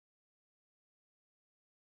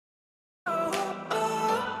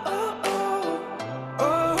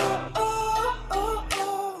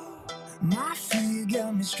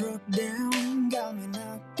me struck down, got me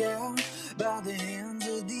knocked out by the hands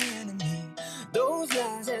of the enemy. Those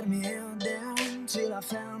lies had me held down till I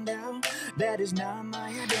found out that is not my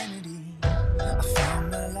identity. I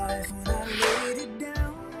found my life when I laid it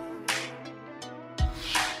down,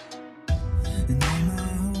 and all my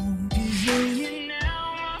hope is in you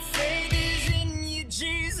now. My faith is in you,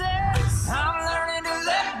 Jesus. I'm learning to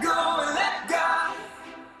let go and let God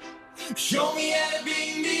show me how to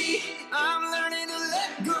be me. I'm learning to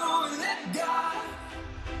let go and let God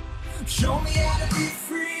show me how to be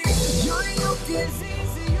free. Your yoke is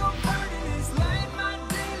easy, your burden is light. My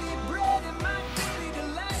daily bread and my daily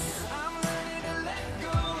delight. I'm learning to let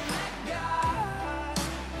go and let God,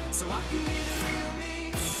 so I can be the real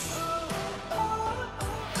me. Oh, oh,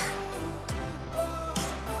 oh, oh,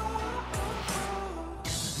 oh,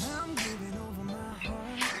 oh. I'm giving over my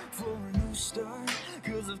heart for a new start,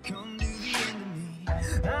 'cause I've come to the end of me.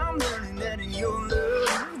 I'm learning that in your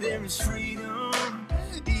love there is freedom,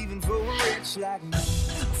 even for a wretch like me. I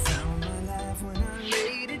found my life when I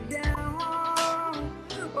laid it down.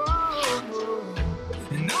 Oh,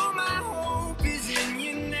 and all my hope is in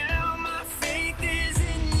you now. My faith is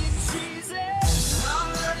in you, Jesus.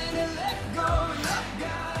 I'm learning to let go and let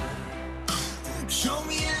God show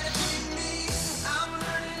me how to be me. I'm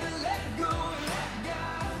learning to let go and let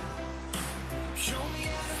God show me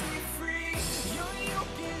how to be free. Your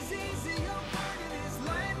yoke is easy, your burden is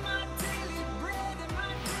light. My daily bread and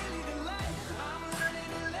my daily delight. I'm learning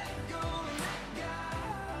to let go and let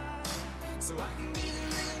God, so I can be the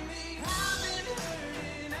real me. I've been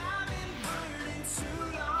hurting, I've been burning too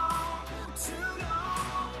long, too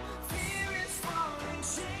long. Fear is falling,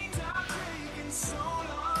 chains are breaking so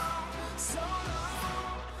long, so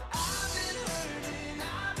long. I've been hurting,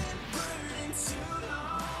 I've been burning too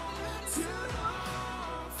long, too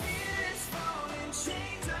long. Fear is falling,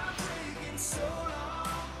 chains are breaking so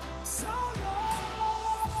long, so long.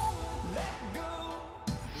 Let go,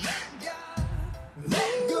 let God,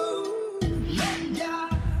 let go, let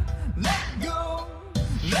God, let go,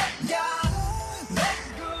 let God, let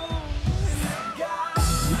go, let God.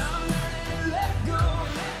 I'm learning to let go,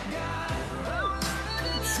 let God. I'm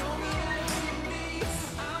learning to show me how to be me.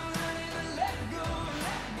 I'm learning to let go,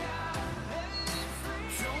 let God. Let me free.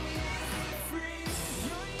 Show me how to be free.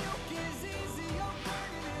 Your yoke is easy, your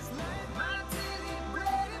burden is light. My daily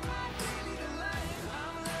bread and my daily delight.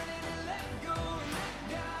 I'm learning to let go and let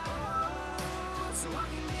God, so I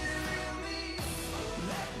can be the real me.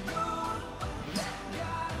 Let go, let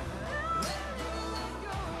God, let go, let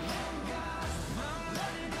go, let God. I'm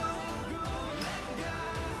letting go, let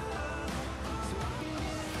God, so I can be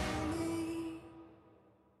the real me.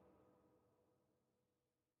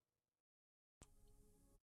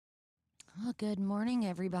 Well, good morning,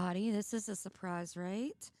 everybody. This is a surprise,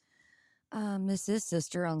 right? This is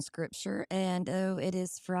Sister on Scripture, and it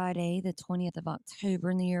is Friday, the 20th of October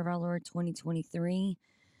in the year of our Lord 2023.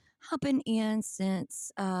 Hopping in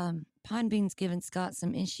since Pine Bean's given Scott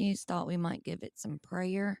some issues, thought we might give it some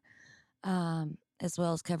prayer, as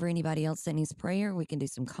well as cover anybody else that needs prayer. We can do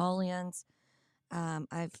some call ins.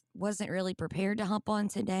 I wasn't really prepared to hop on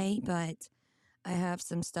today, but I have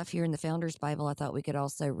some stuff here in the Founders Bible I thought we could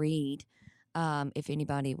also read, if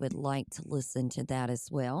anybody would like to listen to that as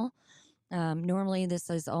well. Normally, this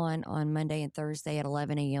is on Monday and Thursday at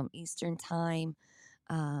 11 a.m. Eastern Time.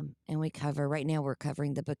 And right now, we're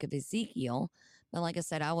covering the book of Ezekiel. But like I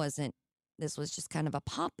said, this was just kind of a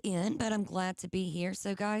pop in, but I'm glad to be here.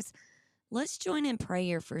 So, guys, let's join in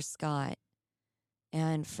prayer for Scott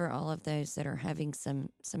and for all of those that are having some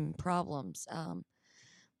problems.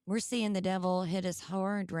 We're seeing the devil hit us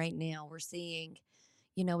hard right now. We're seeing,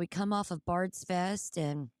 we come off of Bard's Fest,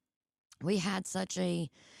 and we had such a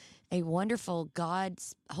wonderful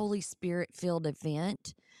God's Holy Spirit filled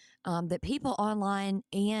event, that people online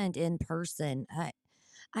and in person,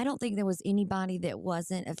 I don't think there was anybody that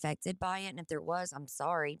wasn't affected by it. And if there was, I'm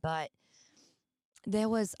sorry, but there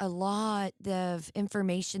was a lot of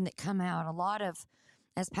information that come out, a lot of,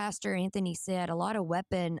 as Pastor Anthony said, a lot of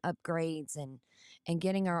weapon upgrades and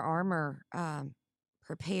getting our armor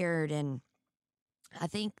prepared. And I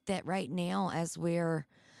think that right now, as we're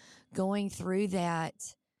going through that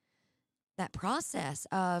process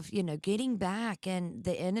of, getting back, and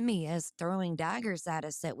the enemy is throwing daggers at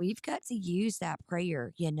us, that we've got to use that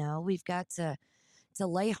prayer. We've got to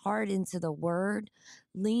lay hard into the word,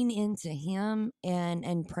 lean into him,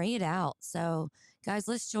 and pray it out. So, guys,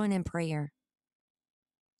 let's join in prayer.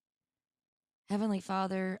 Heavenly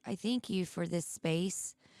Father, I thank you for this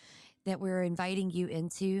space that we're inviting you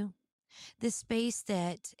into, this space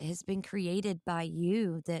that has been created by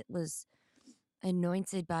you, that was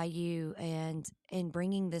anointed by you, and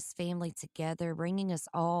bringing this family together, bringing us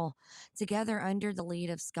all together under the lead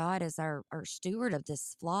of Scott as our steward of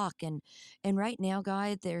this flock. And right now,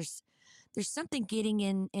 God, there's something getting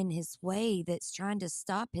in his way that's trying to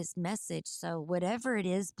stop his message. So whatever it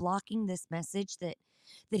is blocking this message that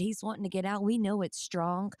he's wanting to get out, we know it's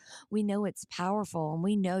strong, we know it's powerful, and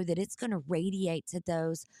we know that it's going to radiate to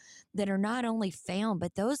those that are not only found,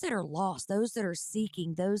 but those that are lost, those that are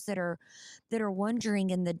seeking, those that are wandering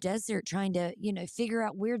in the desert trying to, figure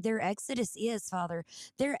out where their exodus is, Father.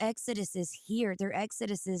 Their exodus is here. Their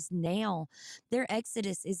exodus is now. Their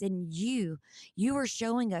exodus is in you. You are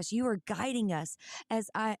showing us, you are guiding us as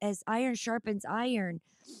iron sharpens iron.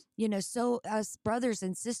 So us brothers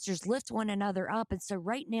and sisters lift one another up. And so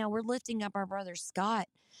right now we're lifting up our brother Scott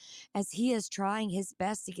as he is trying his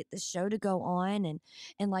best to get the show to go on.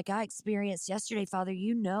 And like I experienced yesterday, Father,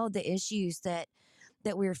 you know the issues that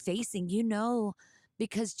we're facing.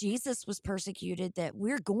 Because Jesus was persecuted, that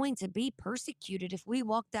we're going to be persecuted if we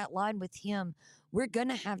walk that line with him. We're going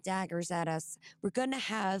to have daggers at us. We're going to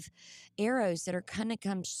have arrows that are going to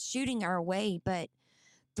come shooting our way. But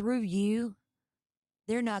through you,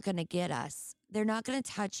 they're not going to get us. They're not going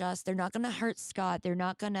to touch us. They're not going to hurt Scott. They're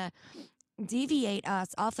not going to deviate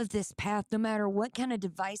us off of this path, no matter what kind of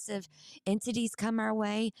divisive entities come our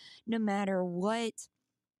way, no matter what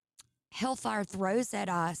hellfire throws at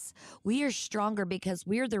us. We are stronger because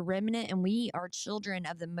we're the remnant and we are children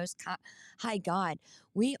of the most high God.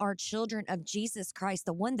 We are children of Jesus Christ,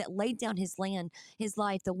 the one that laid down his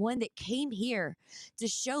life, the one that came here to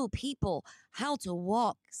show people how to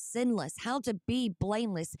walk sinless, how to be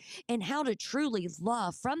blameless, and how to truly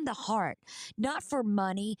love from the heart, not for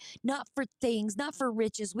money, not for things, not for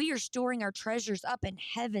riches. We are storing our treasures up in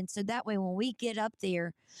heaven so that way when we get up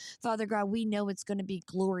there, Father God, we know it's going to be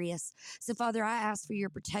glorious. So, Father, I ask for your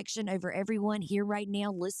protection over everyone here right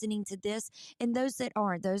now listening to this, and those that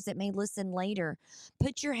aren't, those that may listen later.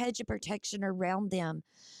 Put your hedge of protection around them.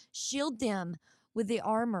 Shield them with the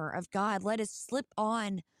armor of God. Let us slip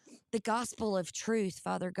on the gospel of truth,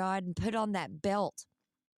 Father God, and put on that belt.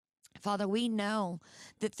 Father, we know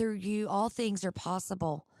that through you all things are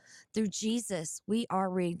possible. Through Jesus, we are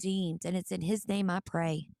redeemed, and it's in his name I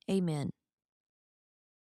pray. Amen.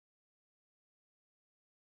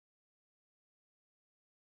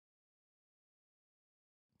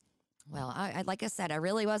 Well, like I said, I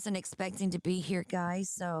really wasn't expecting to be here, guys.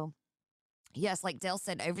 So, yes, like Dale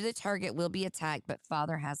said, over the target will be attacked, but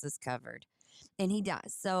Father has us covered, and he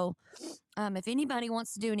does. So, if anybody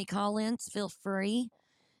wants to do any call ins, feel free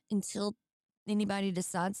until anybody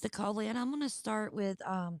decides to call in. I'm going to start with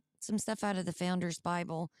some stuff out of the Founder's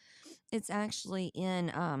Bible. It's actually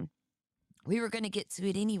in we were going to get to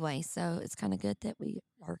it anyway, so it's kind of good that we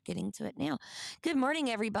are getting to it now. Good morning,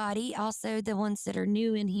 everybody. Also, the ones that are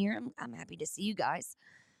new in here, I'm happy to see you guys.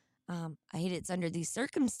 I hate it's under these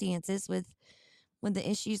circumstances with the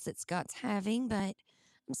issues that Scott's having, but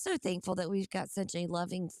I'm so thankful that we've got such a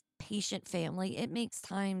loving, patient family. It makes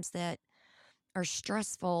times that are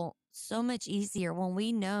stressful so much easier when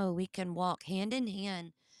we know we can walk hand in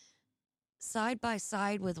hand, side by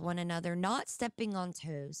side with one another, not stepping on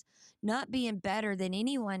toes, not being better than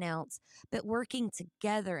anyone else, but working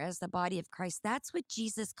together as the body of Christ. That's what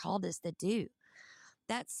Jesus called us to do.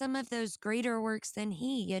 That's some of those greater works than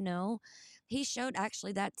he showed.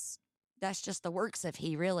 Actually, that's just the works of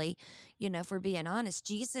he, really. If we're being honest,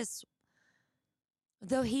 Jesus,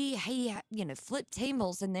 though he flipped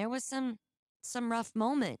tables and there was some rough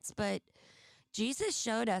moments, but Jesus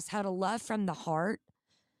showed us how to love from the heart,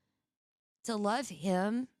 to love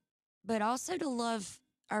him, but also to love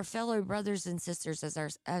our fellow brothers and sisters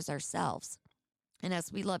as ourselves, and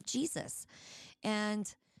as we love Jesus.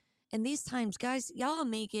 And in these times, guys, y'all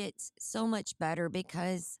make it so much better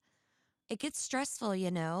because it gets stressful,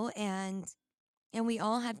 and we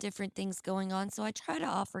all have different things going on. So I try to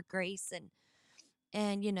offer grace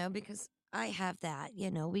and because I have that,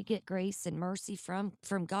 we get grace and mercy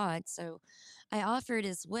from God. So I offer it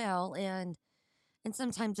as well. And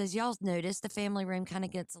sometimes, as y'all notice, the family room kind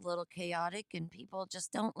of gets a little chaotic and people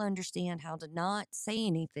just don't understand how to not say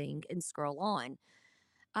anything and scroll on.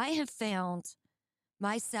 I have found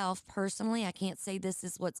myself personally, I can't say this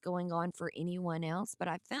is what's going on for anyone else, but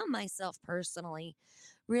I found myself personally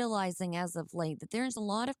realizing as of late that there's a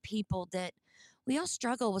lot of people that we all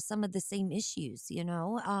struggle with some of the same issues.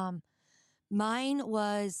 Mine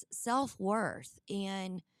was self-worth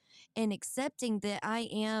and accepting that I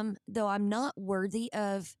am, though I'm not worthy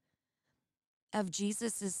of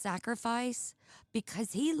Jesus's sacrifice,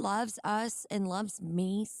 because he loves us and loves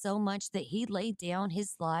me so much that he laid down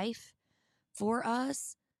his life for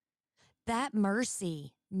us. that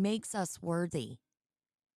mercy makes us worthy.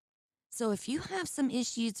 So if you have some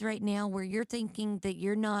issues right now where you're thinking that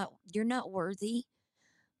you're not worthy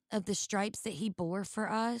of the stripes that he bore for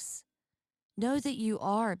us, know that you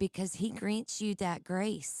are because he grants you that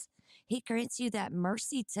grace. He grants you that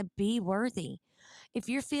mercy to be worthy. If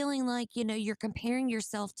you're feeling like, you're comparing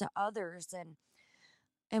yourself to others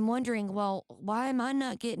and wondering, well, why am I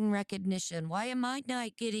not getting recognition? Why am I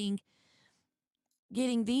not getting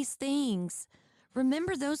these things?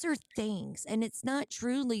 Remember, those are things, and it's not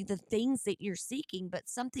truly the things that you're seeking, but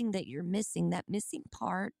something that you're missing. That missing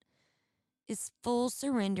part is full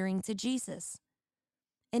surrendering to Jesus.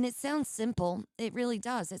 And it sounds simple. It really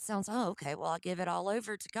does. It sounds, oh, okay, well, I'll give it all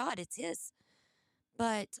over to God. It's His.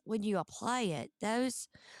 But when you apply it,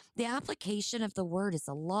 the application of the word is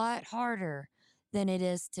a lot harder than it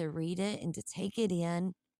is to read it and to take it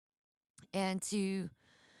in and to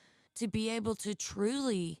be able to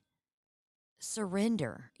truly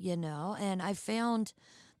surrender, And I found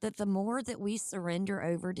that the more that we surrender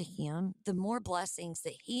over to Him, the more blessings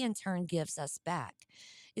that He in turn gives us back.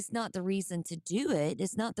 It's not the reason to do it,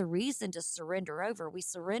 it's not the reason to surrender over. We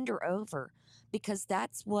surrender over because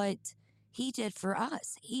that's what He did for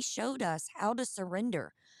us. He showed us how to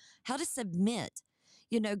surrender, how to submit.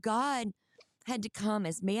 God had to come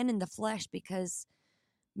as man in the flesh because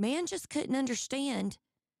man just couldn't understand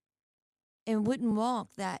and wouldn't walk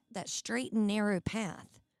that straight and narrow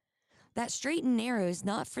path. That straight and narrow is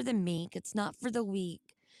not for the meek, it's not for the weak,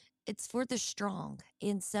 it's for the strong.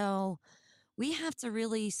 And so we have to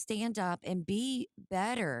really stand up and be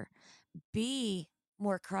better, be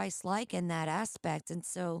more Christ like in that aspect. And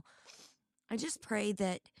so I just pray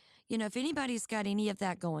that, if anybody's got any of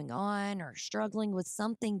that going on or struggling with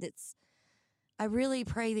something I really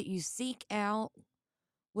pray that you seek out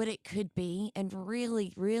what it could be and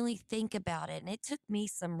really, really think about it. And it took me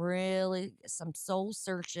some soul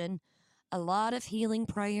searching, a lot of healing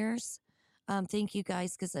prayers. Thank you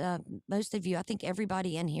guys, because most of you, I think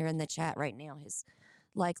everybody in here in the chat right now has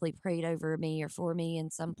likely prayed over me or for me in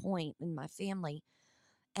some point in my family.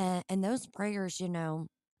 And those prayers,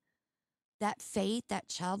 that faith, that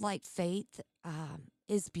childlike faith,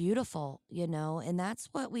 is beautiful, and that's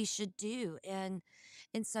what we should do. And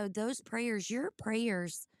so those prayers, your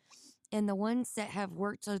prayers, and the ones that have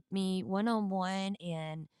worked with me one on one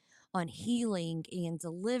and on healing and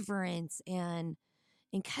deliverance and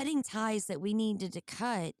cutting ties that we needed to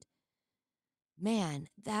cut, man,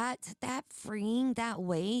 that freeing that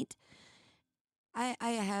weight, I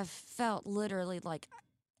have felt literally like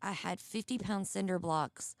I had 50-pound cinder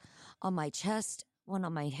blocks on my chest, one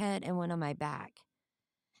on my head, and one on my back.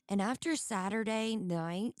 And after Saturday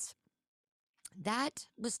night, that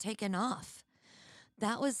was taken off.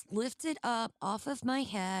 That was lifted up off of my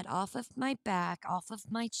head, off of my back, off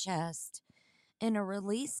of my chest, and a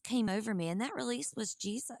release came over me. And that release was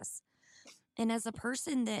Jesus. And as a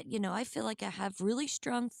person that, I feel like I have really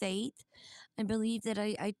strong faith, I believe that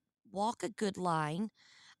I walk a good line.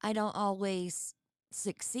 I don't always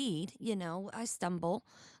succeed, I stumble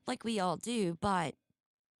like we all do. But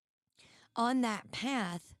on that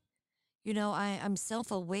path, I'm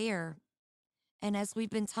self aware. And as we've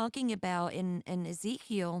been talking about in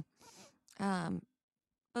Ezekiel, um,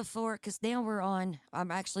 before, because now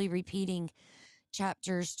I'm actually repeating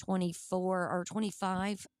chapters 24 or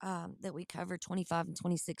 25 that we covered 25 and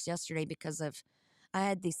 26 yesterday because I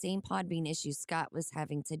had the same Podbean issues Scott was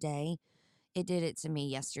having today. It did it to me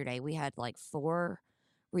yesterday. We had like 4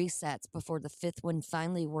 resets before the fifth one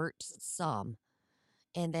finally worked some.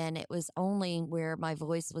 And then it was only where my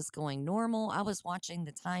voice was going normal. I was watching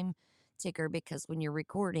the time ticker because when you're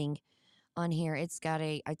recording on here, it's got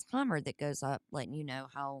a timer that goes up letting you know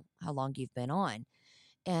how long you've been on.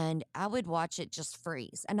 And I would watch it just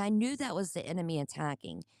freeze. And I knew that was the enemy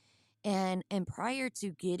attacking. And prior to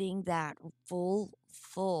getting that full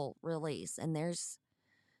release, and there's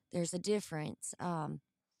a difference.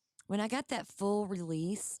 When I got that full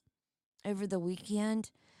release over the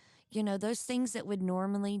weekend, those things that would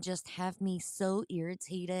normally just have me so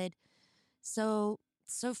irritated, so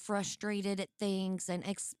frustrated at things, and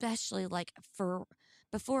especially like for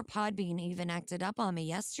before Podbean even acted up on me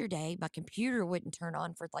yesterday, my computer wouldn't turn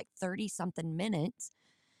on for like 30 something minutes.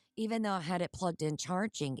 Even though I had it plugged in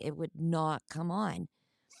charging, it would not come on.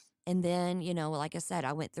 And then, like I said,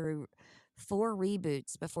 I went through 4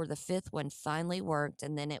 reboots before the fifth one finally worked.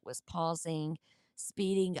 And then it was pausing,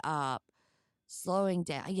 speeding up, slowing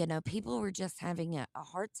down. People were just having a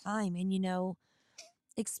hard time. And,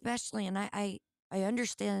 especially, and I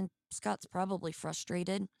understand Scott's probably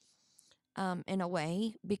frustrated in a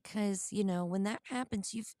way because, when that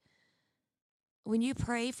happens, when you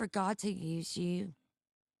pray for God to use you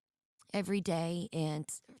every day and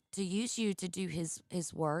to use you to do his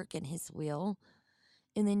work and his will,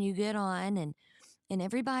 and then you get on and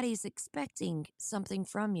everybody's expecting something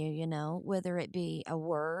from you, whether it be a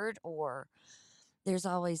word or there's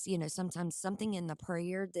always, sometimes something in the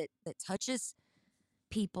prayer that touches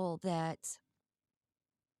people that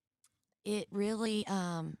it really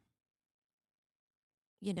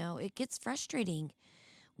it gets frustrating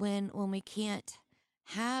when we can't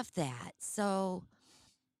have that. So,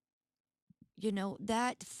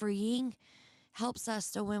 that freeing helps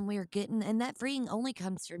us to when we're getting, and that freeing only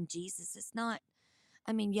comes from Jesus. It's not,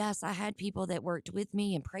 I mean, yes, I had people that worked with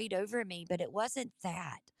me and prayed over me, but it wasn't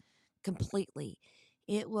that completely.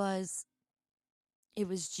 It was it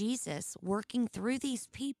was Jesus working through these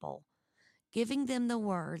people, giving them the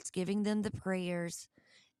words, giving them the prayers,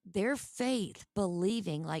 their faith,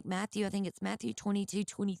 believing, like Matthew, I think it's Matthew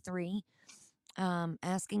 22:23,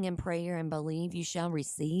 asking in prayer and believe you shall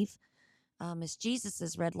receive. It's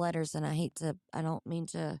Jesus's red letters, and I don't mean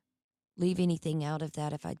to leave anything out of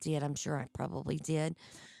that. If I did, I'm sure I probably did.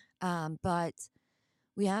 But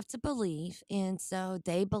we have to believe. And so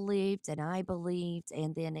they believed, and I believed,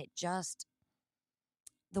 and then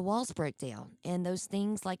the walls broke down. And those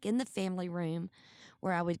things, like in the family room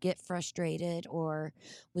where I would get frustrated, or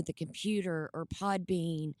with the computer or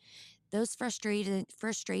Podbean, those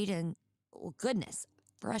oh goodness,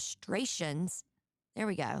 frustrations, there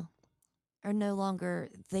we go, are no longer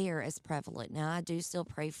there as prevalent. Now, I do still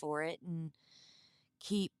pray for it and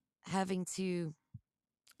keep having to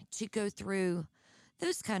go through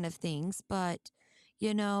those kind of things, but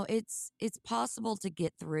it's possible to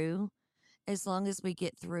get through as long as we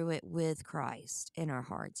get through it with Christ in our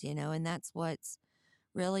hearts, and that's what's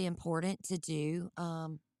really important to do.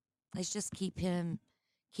 Is just keep him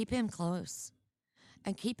close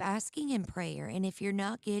and keep asking in prayer. And if you're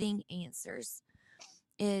not getting answers,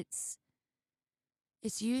 it's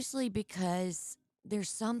it's usually because there's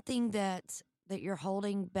something that you're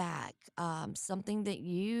holding back, something that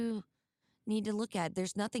you need to look at.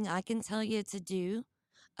 There's nothing I can tell you to do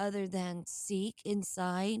other than seek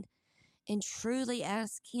inside and truly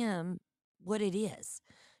ask him what it is.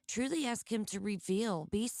 Truly ask him to reveal,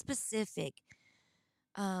 be specific,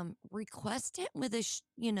 request it with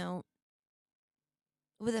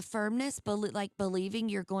with a firmness, like believing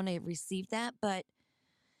you're going to receive that. But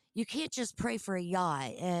you can't just pray for a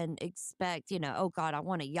yacht and expect, oh God, I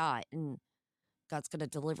want a yacht, and God's going to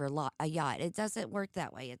deliver a yacht. It doesn't work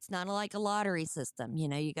that way. It's not like a lottery system.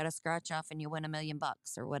 You got to scratch off and you win $1 million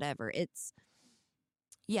or whatever. It's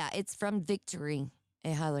from victory,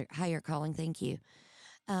 a higher calling. Thank you.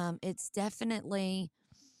 It's definitely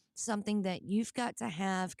something that you've got to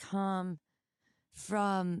have come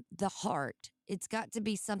from the heart. It's got to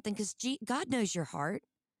be something because God knows your heart.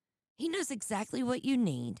 He knows exactly what you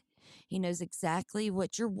need. He knows exactly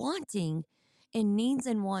what you're wanting. And needs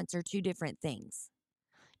and wants are two different things.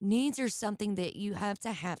 Needs are something that you have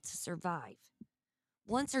to survive.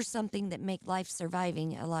 Wants are something that make life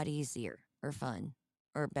surviving a lot easier or fun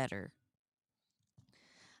or better.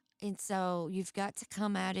 And so you've got to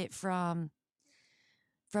come at it from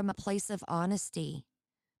a place of honesty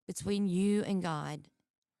between you and God,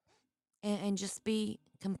 and just be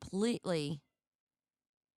completely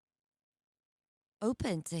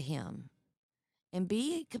open to him, and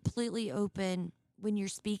be completely open when you're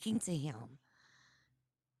speaking to him.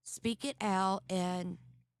 Speak it out and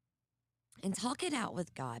talk it out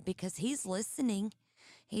with God, because he's listening.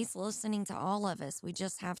 He's listening to all of us. We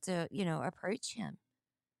just have to, approach him.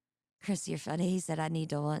 Chris, you're funny. He said I need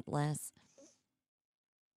to want less.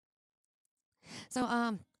 So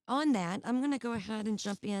on that, I'm going to go ahead and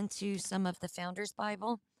jump into some of the Founders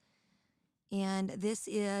Bible. And this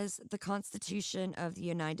is the Constitution of the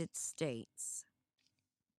United States.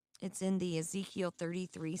 It's in the Ezekiel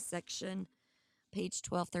 33 section, page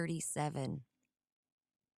 1237.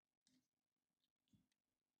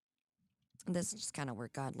 This is just kind of where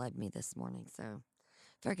God led me this morning. So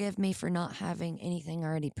forgive me for not having anything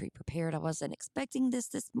already pre-prepared. I wasn't expecting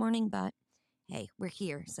this morning, but hey, we're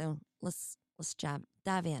here. So let's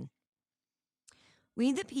dive in.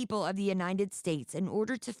 We, the people of the United States, in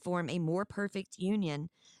order to form a more perfect union,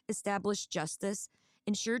 establish justice,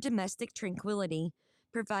 ensure domestic tranquility,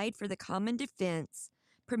 provide for the common defense,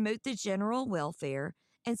 promote the general welfare,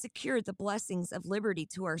 and secure the blessings of liberty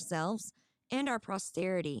to ourselves and our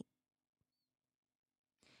posterity,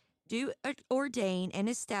 do ordain and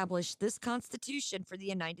establish this Constitution for the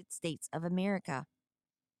United States of America.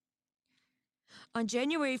 On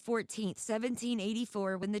January 14th,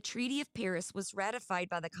 1784, when the Treaty of Paris was ratified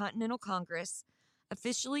by the Continental Congress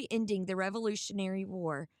officially ending the Revolutionary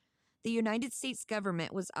War, the United States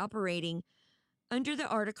government was operating under the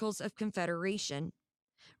Articles of Confederation.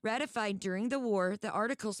 Ratified during the war, the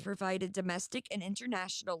Articles provided domestic and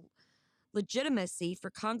international legitimacy for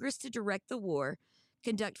Congress to direct the war,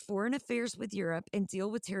 conduct foreign affairs with Europe, and deal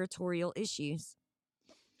with territorial issues.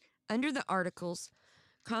 Under the Articles,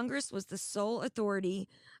 Congress was the sole authority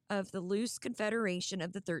of the loose confederation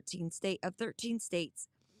of the 13 states,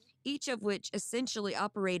 each of which essentially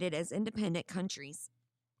operated as independent countries.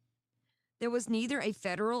 There was neither a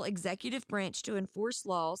federal executive branch to enforce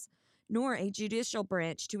laws nor a judicial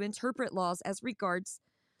branch to interpret laws as regards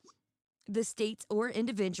the states or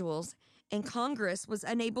individuals, and Congress was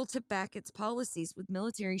unable to back its policies with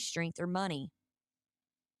military strength or money.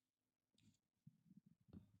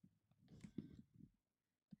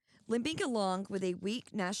 Limping along with a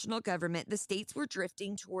weak national government, the states were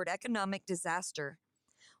drifting toward economic disaster.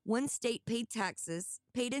 One state paid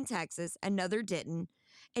in taxes, another didn't,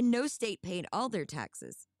 and no state paid all their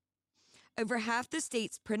taxes. Over half the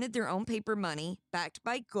states printed their own paper money, backed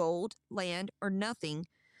by gold, land, or nothing,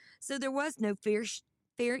 so there was no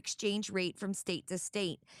fair exchange rate from state to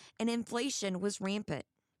state, and inflation was rampant,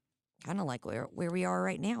 kind of like where we are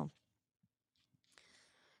right now.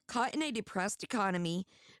 Caught in a depressed economy,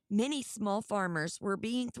 many small farmers were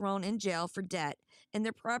being thrown in jail for debt, and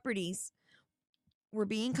their properties were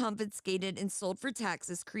being confiscated and sold for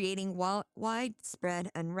taxes, creating widespread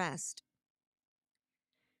unrest.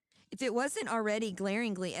 If it wasn't already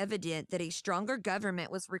glaringly evident that a stronger government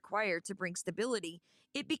was required to bring stability,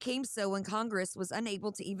 it became so when Congress was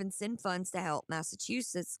unable to even send funds to help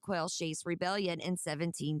Massachusetts quell Shays' Rebellion in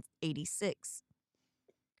 1786.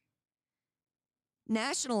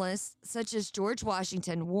 Nationalists such as George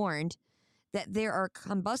Washington warned that there are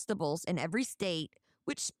combustibles in every state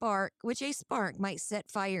which a spark might set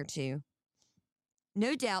fire to.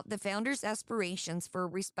 No doubt the founders' aspirations for a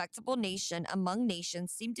respectable nation among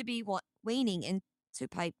nations seemed to be waning into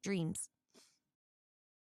pipe dreams.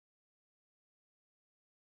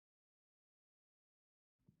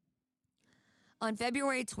 On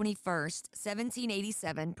February 21st,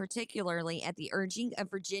 1787, particularly at the urging of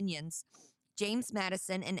Virginians James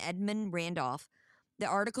Madison and Edmund Randolph, the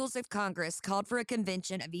Articles of Congress called for a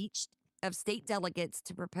convention of state delegates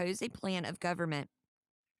to propose a plan of government.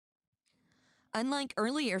 Unlike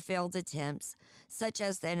earlier failed attempts, such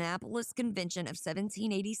as the Annapolis Convention of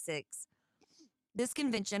 1786, this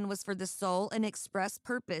convention was for the sole and express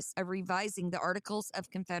purpose of revising the Articles of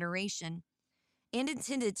Confederation and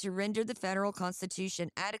intended to render the federal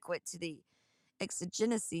constitution adequate to the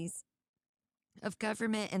exigencies of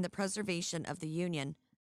government and the preservation of the Union.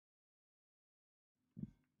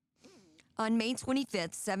 On May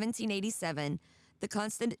 25th, 1787, the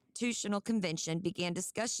Constitutional Convention began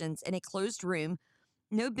discussions in a closed room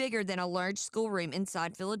no bigger than a large schoolroom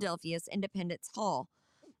inside Philadelphia's Independence Hall,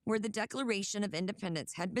 where the Declaration of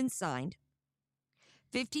Independence had been signed.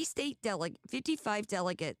 55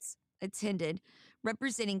 delegates attended,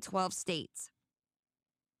 representing 12 states.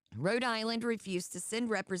 Rhode Island refused to send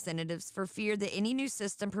representatives for fear that any new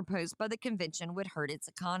system proposed by the convention would hurt its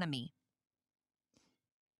economy.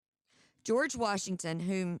 George Washington,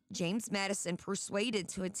 whom James Madison persuaded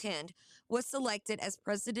to attend, was selected as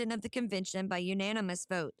president of the convention by unanimous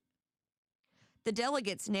vote. The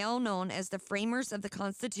delegates, now known as the framers of the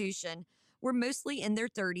Constitution, were mostly in their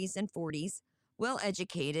 30s and 40s, well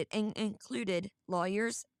educated, and included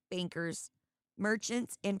lawyers, bankers,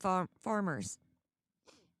 merchants, and farmers.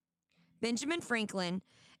 Benjamin Franklin,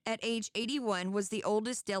 at age 81, was the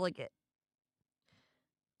oldest delegate,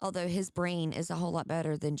 although his brain is a whole lot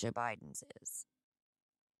better than Joe Biden's is.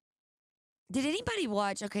 Did anybody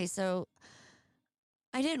watch? Okay, so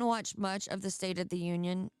I didn't watch much of the State of the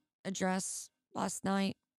Union address last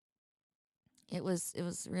night. It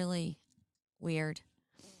was really weird.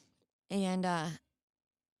 And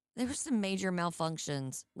there were some major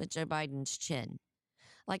malfunctions with Joe Biden's chin.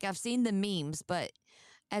 Like, I've seen the memes, but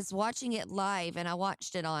as watching it live, and I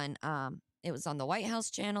watched it on it was on the White House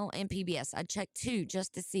channel and PBS. I checked too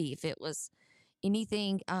just to see if it was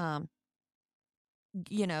anything,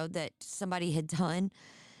 that somebody had done.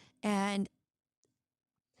 And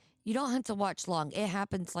you don't have to watch long. It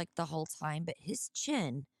happens like the whole time, but his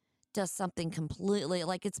chin does something completely,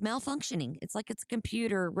 like it's malfunctioning. It's like it's a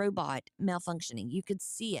computer robot malfunctioning. You could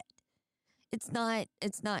see it. It's not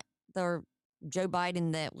the Joe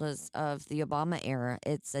Biden that was of the Obama era.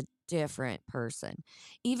 It's a different person.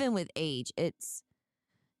 Even with age, it's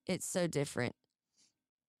so different.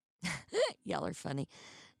 Y'all are funny.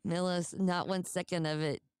 Milla's, not 1 second of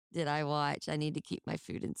it did I watch. I need to keep my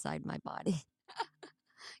food inside my body.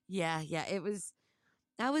 Yeah, it was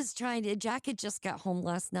I was trying to. Jack had just got home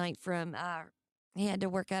last night from. He had to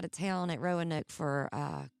work out of town at Roanoke for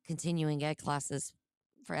continuing ed classes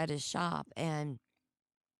for at his shop, and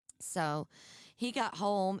so he got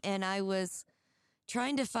home, and I was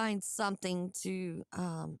trying to find something to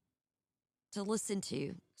listen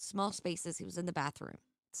to. Small spaces. He was in the bathroom,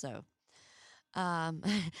 so I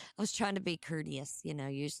was trying to be courteous.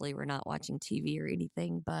 Usually we're not watching TV or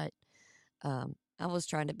anything, but I was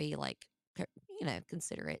trying to be like,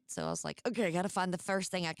 considerate. So I was like, okay, I got to find the first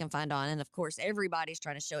thing I can find on. And of course, everybody's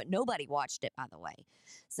trying to show it. Nobody watched it, by the way.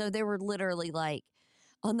 So there were literally like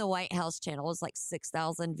on the White House channel, it was like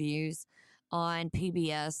 6,000 views. On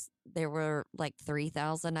PBS, there were like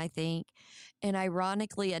 3,000, I think. And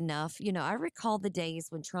ironically enough, I recall the days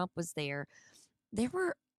when Trump was there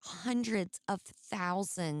were hundreds of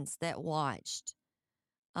thousands that watched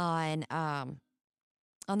on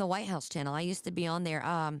on the White House channel. I used to be on there.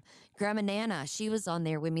 Grandma Nana, she was on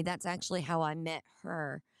there with me. That's actually how I met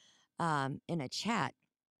her in a chat.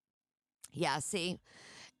 Yeah, see,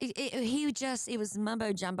 it was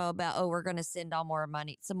mumbo jumbo about, oh, we're going to send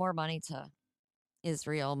some more money to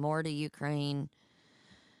Israel, more to Ukraine.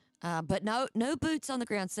 But no boots on the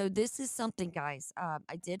ground. So this is something, guys.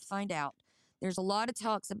 I did find out. There's a lot of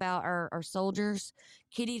talks about our soldiers.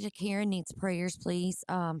 Kitty DeCaren needs prayers, please.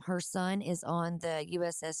 Her son is on the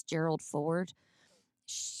USS Gerald Ford.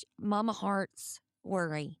 Mama Hearts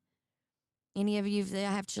worry. Any of you that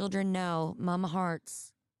have children know Mama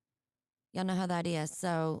Hearts. Y'all know how that is.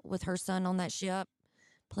 So with her son on that ship,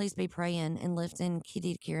 please be praying and lifting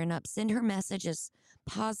Kitty DeCaren up. Send her messages,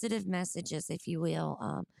 positive messages, if you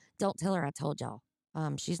will. Don't tell her I told y'all.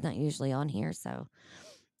 She's not usually on here, so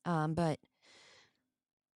but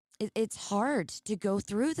it's hard to go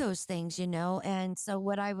through those things, And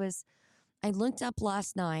so I looked up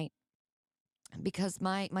last night because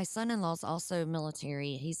my son-in-law's also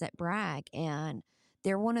military. He's at Bragg, and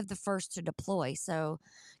they're one of the first to deploy. So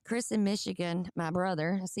Chris in Michigan, my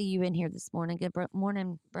brother, I see you in here this morning. Good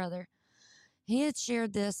morning, brother. He had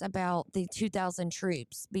shared this about the 2,000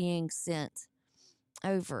 troops being sent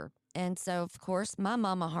over. And so, of course, my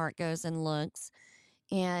mama heart goes and looks,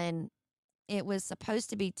 and it was supposed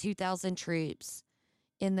to be 2,000 troops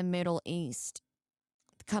in the Middle East,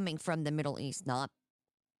 coming from the Middle East, not,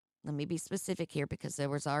 let me be specific here because there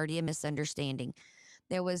was already a misunderstanding.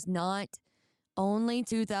 There was not only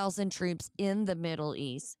 2,000 troops in the Middle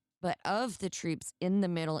East, but of the troops in the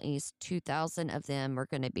Middle East, 2,000 of them are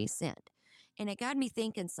going to be sent. And it got me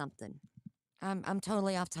thinking something. I'm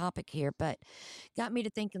totally off topic here, but got me to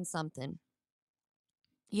thinking something.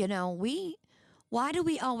 Why do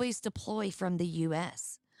we always deploy from the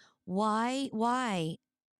US? Why?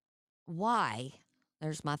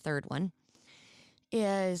 There's my third one.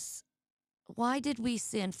 Is why did we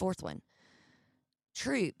send fourth one?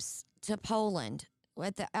 Troops to Poland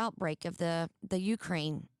at the outbreak of the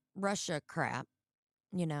Ukraine Russia crap.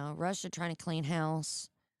 Russia trying to clean house,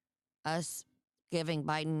 us giving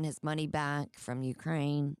Biden his money back from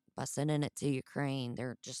Ukraine by sending it to Ukraine.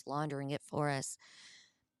 They're just laundering it for us.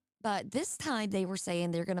 But this time they were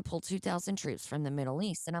saying they're going to pull 2,000 troops from the Middle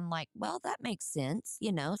East. And I'm like, well, that makes sense.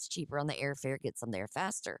 It's cheaper on the airfare, gets them there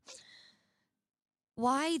faster.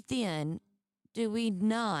 Why then do we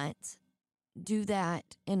not do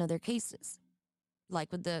that in other cases?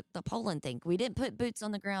 Like with the Poland thing. We didn't put boots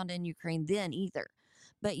on the ground in Ukraine then either.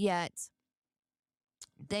 But yet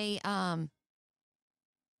they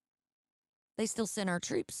still sent our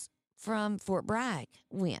troops from Fort Bragg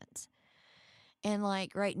went. And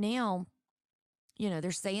like right now,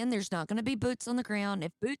 they're saying there's not going to be boots on the ground.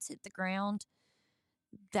 If boots hit the ground,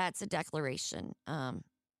 that's a declaration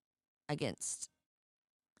against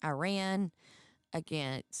Iran,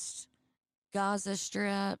 against Gaza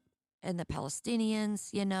Strip and the Palestinians.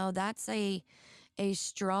 That's a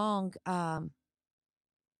strong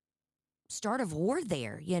start of war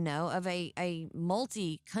there, of a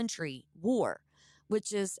multi-country war,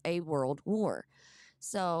 which is a world war.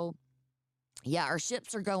 So, yeah, our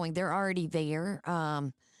ships are going. They're already there.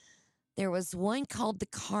 There was one called the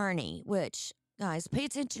Carney, which, guys, pay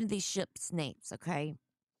attention to these ships' names, okay?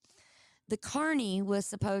 The Carney was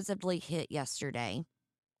supposedly hit yesterday.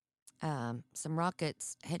 Some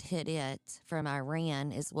rockets had hit it from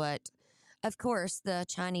Iran, is what, of course, the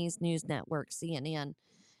Chinese news network, CNN,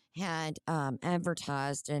 had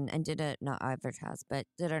advertised and not advertised, but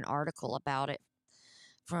did an article about it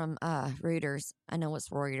from Reuters. I know it's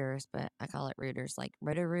Reuters, but I call it Reuters, like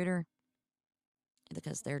Reuter,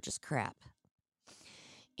 because they're just crap.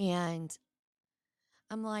 And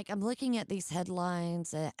I'm like, I'm looking at these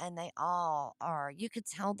headlines and they all are, you could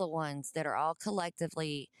tell the ones that are all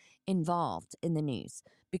collectively involved in the news.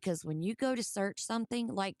 Because when you go to search something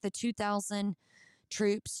like the 2,000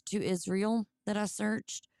 troops to Israel that I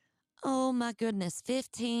searched, oh my goodness,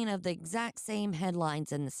 15 of the exact same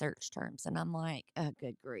headlines in the search terms. And I'm like, oh,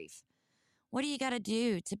 good grief. What do you got to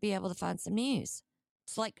do to be able to find some news?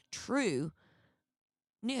 It's like true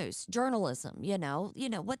news, journalism,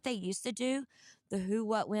 what they used to do, the who,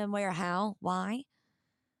 what, when, where, how, why.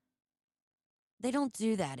 They don't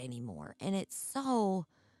do that anymore. And it's so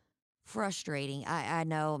frustrating. I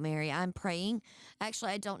know, Mary, I'm praying.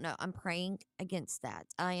 Actually, I don't know. I'm praying against that.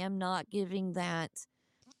 I am not giving that.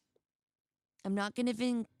 I'm not going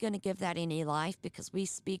to give that any life because we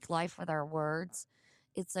speak life with our words.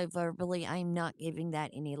 It's so verbally. I'm not giving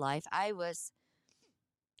that any life. I was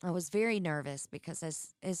very nervous because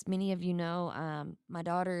as many of you know, my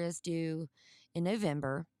daughter is due in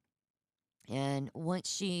November, and once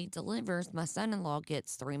she delivers, my son-in-law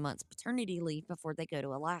gets 3 months paternity leave before they go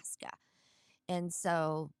to Alaska. And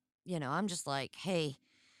so, I'm just like, hey,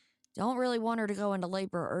 don't really want her to go into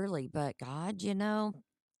labor early, but God,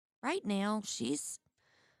 right now she's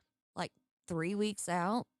like 3 weeks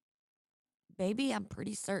out. Baby, I'm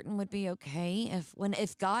pretty certain would be okay.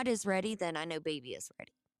 If God is ready, then I know baby is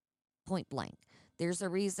ready. Point blank. There's a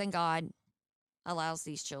reason God allows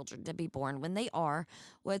these children to be born when they are,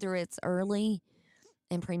 whether it's early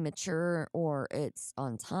and premature or it's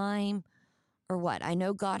on time or what. I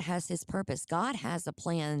know God has his purpose. God has a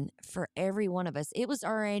plan for every one of us. It was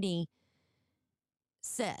already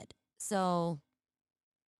said. So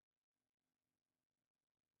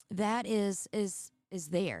that is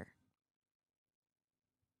there.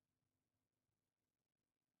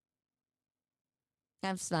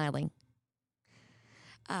 I'm smiling.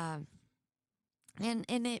 Um and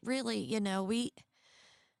it really,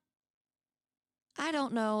 I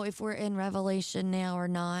don't know if we're in Revelation now or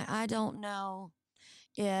not. I don't know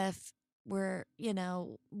if we're,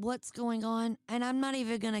 what's going on. And I'm not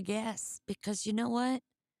even going to guess because you know what?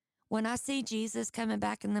 When I see Jesus coming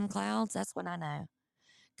back in them clouds, that's when I know.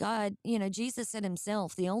 God, Jesus said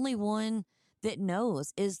himself, the only one that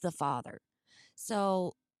knows is the Father.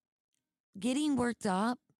 So getting worked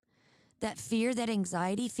up, that fear and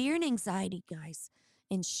anxiety, guys,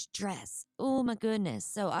 and stress. Oh my goodness.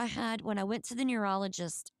 So when I went to the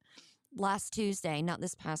neurologist last Tuesday, not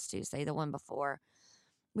this past Tuesday, the one before,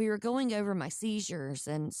 we were going over my seizures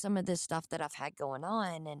and some of this stuff that I've had going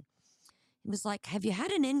on. And he was like, have you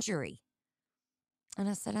had an injury? And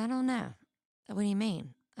I said, I don't know. What do you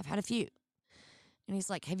mean? I've had a few. And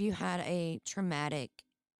he's like, have you had a traumatic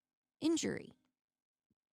injury?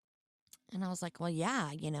 And I was like, well, yeah,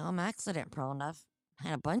 I'm accident prone. I've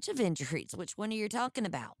had a bunch of injuries. Which one are you talking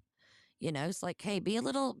about? It's like, hey, be a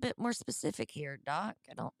little bit more specific here, doc.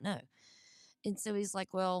 I don't know. And so he's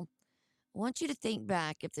like, well, I want you to think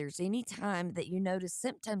back if there's any time that you notice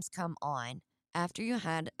symptoms come on after you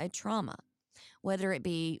had a trauma, whether it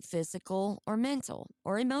be physical or mental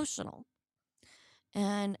or emotional.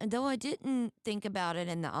 And though I didn't think about it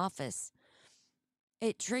in the office,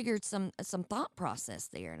 it triggered some thought process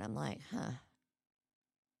there. And I'm like, huh,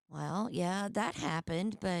 well, yeah, that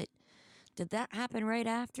happened, but did that happen right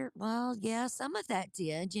after? Well, yeah, some of that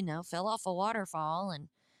did, fell off a waterfall and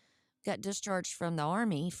got discharged from the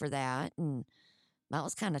army for that. And that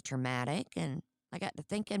was kind of traumatic. And I got to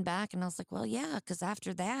thinking back and I was like, well, yeah, because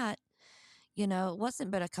after that, it wasn't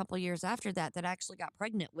but a couple years after that that I actually got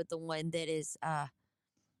pregnant with the one that is,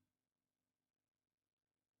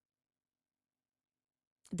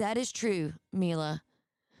 that is true, Mila.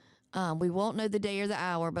 We won't know the day or the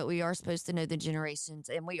hour, but we are supposed to know the generations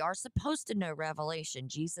and we are supposed to know Revelation.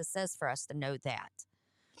 Jesus says for us to know that.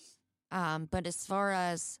 But as far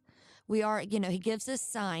as we are, he gives us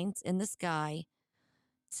signs in the sky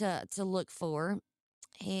to look for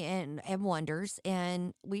and wonders.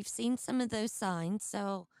 And we've seen some of those signs.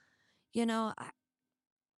 So, you know, I-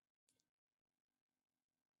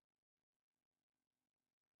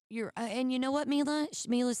 and you know what, Mila?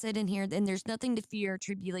 Mila said in here, and there's nothing to fear.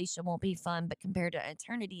 Tribulation won't be fun, but compared to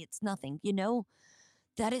eternity, it's nothing.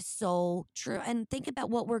 That is so true. And think about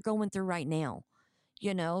what we're going through right now.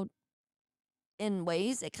 You know, in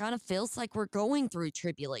ways, it kind of feels like we're going through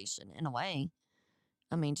tribulation in a way.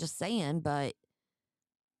 I mean, just saying, but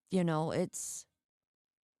it's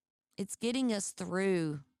getting us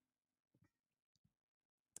through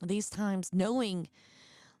these times, knowing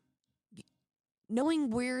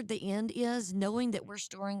where the end is, knowing that we're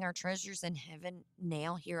storing our treasures in heaven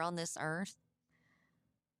now here on this earth.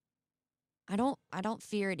 I don't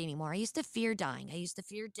fear it anymore. I used to fear dying. I used to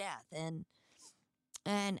fear death, and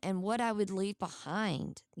and what I would leave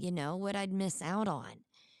behind, what I'd miss out on.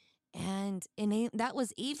 That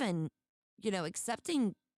was even,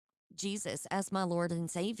 accepting Jesus as my Lord and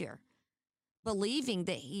Savior, believing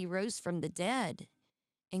that he rose from the dead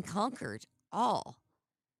and conquered all,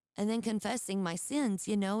 and then confessing my sins.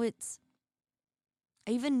 It's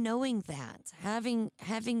even knowing that, having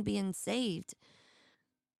been saved,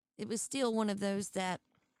 it was still one of those that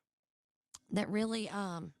really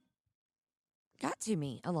got to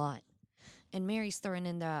me a lot. And Mary's throwing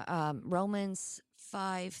in the Romans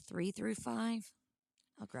 5:3-5.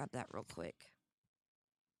 I'll grab that real quick.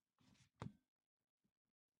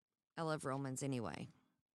 I love Romans anyway.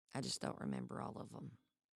 I just don't remember all of them.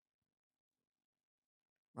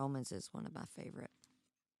 Romans is one of my favorite.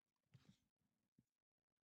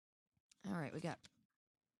 All right, we got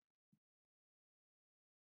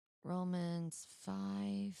Romans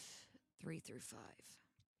 5:3-5.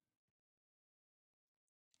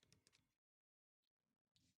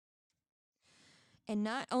 And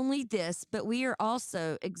not only this, but we are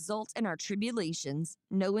also exult in our tribulations,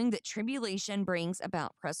 knowing that tribulation brings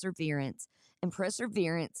about perseverance, and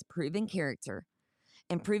perseverance, proven character,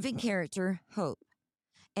 and proven character, hope.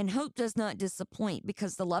 And hope does not disappoint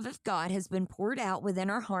because the love of God has been poured out within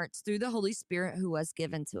our hearts through the Holy Spirit who was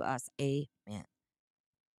given to us. Amen.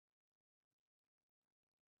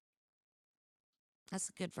 That's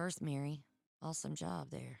a good verse, Mary. Awesome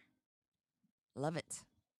job there. Love it.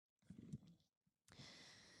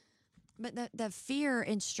 But the fear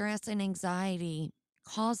and stress and anxiety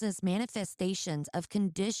causes manifestations of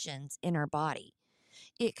conditions in our body.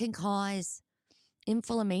 It can cause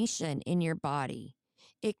inflammation in your body.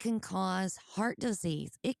 It can cause heart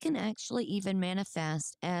disease. It can actually even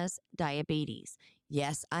manifest as diabetes.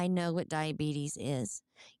 Yes, I know what diabetes is.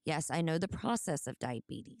 Yes, I know the process of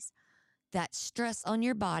diabetes. That stress on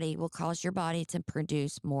your body will cause your body to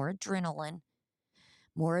produce more adrenaline.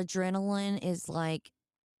 More adrenaline is like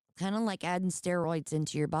kind of like adding steroids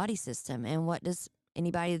into your body system. And what does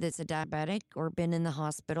anybody that's a diabetic or been in the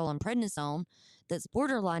hospital on prednisone that's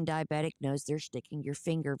borderline diabetic knows they're sticking your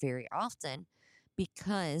finger very often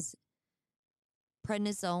because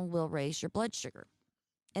prednisone will raise your blood sugar.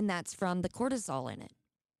 And that's from the cortisol in it,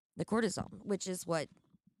 the cortisone, which is what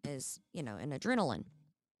is, an adrenaline.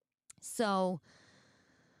 So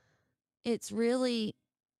it's really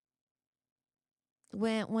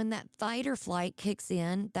when that fight or flight kicks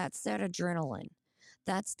in, that's that adrenaline.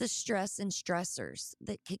 That's the stress and stressors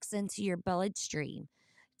that kicks into your bloodstream.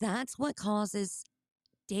 That's what causes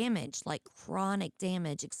damage, like chronic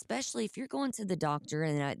damage, especially if you're going to the doctor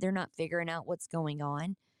and they're not figuring out what's going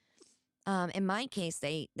on. In my case,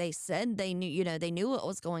 they said they knew, they knew what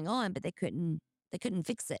was going on, but they couldn't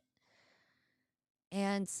fix it.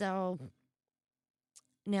 And so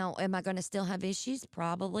now, am I going to still have issues?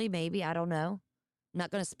 Probably, maybe, I don't know. I'm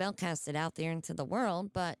not going to spellcast it out there into the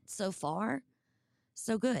world, but so far,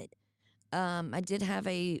 so good. I did have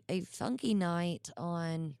a funky night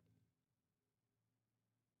on,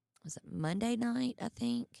 was it Monday night? I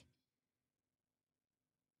think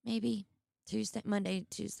maybe Monday,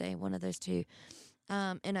 Tuesday, one of those two.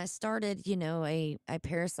 And I started, a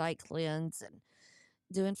parasite cleanse and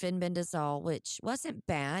doing fenbendazole, which wasn't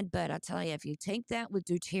bad, but I tell you, if you take that with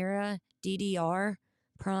doTERRA, DDR,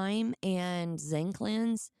 Prime, and Zen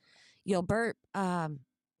Cleanse, you'll burp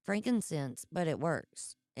frankincense, but it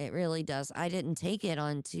works. It really does. I didn't take it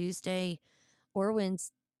on Tuesday or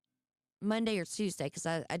Wednesday, Monday or Tuesday, because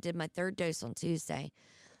I did my third dose on Tuesday.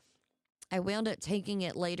 I wound up taking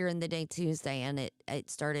it later in the day Tuesday, and it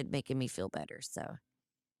started making me feel better. So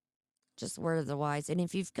just word of the wise. And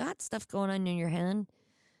if you've got stuff going on in your head,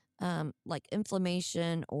 like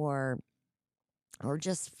inflammation or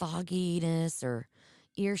just fogginess or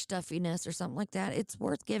ear stuffiness or something like that, it's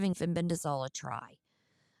worth giving fenbendazole a try.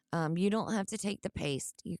 You don't have to take the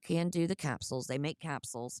paste. You can do the capsules. They make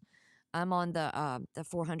capsules. I'm on the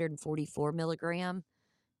 444 milligram.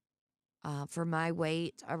 For my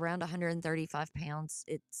weight, around 135 pounds,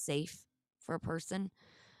 it's safe for a person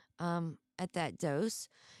at that dose.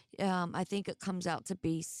 I think it comes out to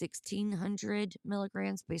be 1,600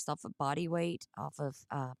 milligrams based off of body weight, off of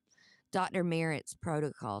Dr. Merritt's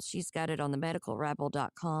protocol. She's got it on the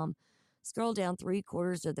medicalrebel.com. Scroll down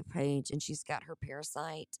 3/4 of the page, and she's got her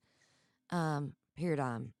parasite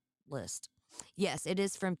paradigm list. Yes, it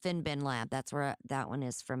is from FinBen Lab. That's where that one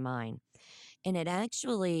is from mine. And it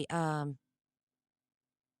actually,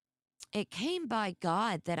 it came by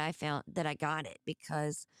God that I found that I got it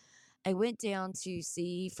because I went down to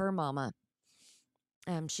see Fur Mama.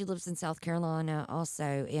 She lives in South Carolina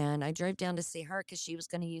also, and I drove down to see her because she was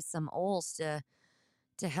going to use some oils to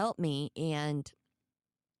help me. And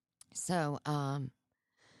So,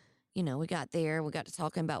 we got there, we got to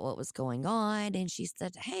talking about what was going on, and she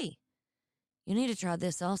said, "Hey, you need to try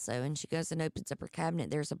this also." And she goes and opens up her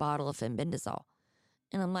cabinet. There's a bottle of fenbendazole.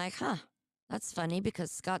 And I'm like, huh, that's funny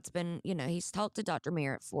because Scott's been, he's talked to Dr.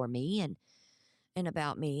 Merritt for me and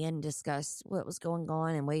about me and discussed what was going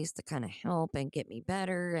on and ways to kind of help and get me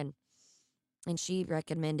better. And she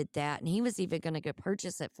recommended that. And he was even going to go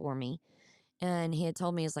purchase it for me. And he had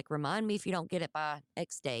told me, he's like, remind me if you don't get it by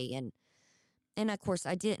X day. And of course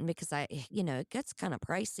I didn't because it gets kind of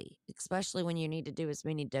pricey, especially when you need to do as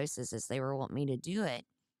many doses as they were wanting me to do it.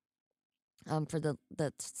 For the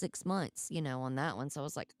 6 months, on that one. So I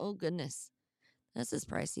was like, oh goodness, this is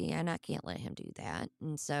pricey, and I can't let him do that.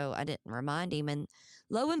 And so I didn't remind him. And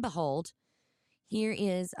lo and behold, here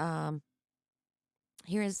is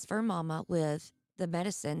here is for Mama with the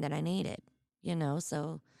medicine that I needed.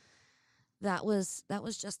 So that was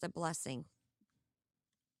just a blessing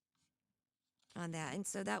on that. And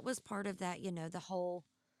so that was part of that.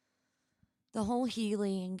 The whole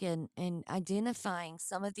healing and identifying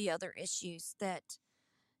some of the other issues that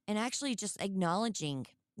and actually just acknowledging.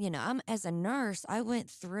 I'm as a nurse, I went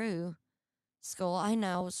through school. I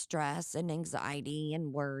know stress and anxiety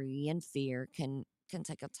and worry and fear can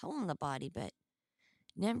take a toll on the body, but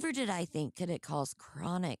never did I think could it cause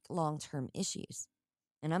chronic long-term issues.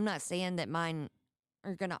 And I'm not saying that mine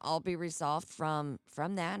are going to all be resolved from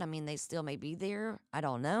that. I mean, they still may be there. I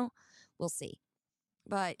don't know. We'll see.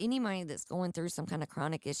 But anybody that's going through some kind of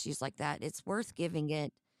chronic issues like that, it's worth giving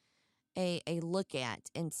it a look at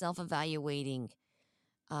and self-evaluating.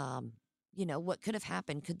 um what could have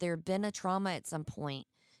happened. Could there have been a trauma at some point?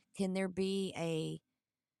 Can there be a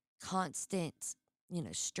constant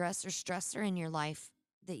stressor in your life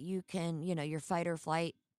that you can, your fight or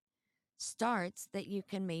flight starts, that you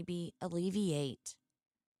can maybe alleviate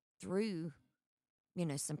through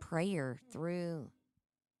some prayer, through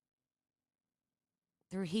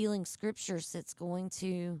healing scriptures that's going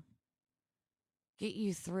to get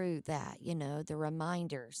you through that, the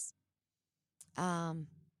reminders. um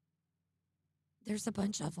there's a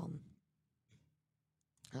bunch of them.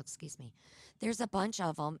 Oh, excuse me. There's a bunch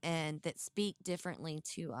of them and that speak differently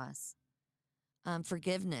to us.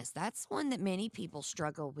 Forgiveness. That's one that many people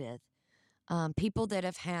struggle with. People that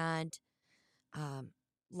have had um,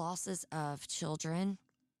 losses of children,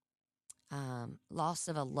 loss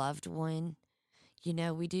of a loved one.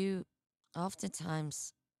 We do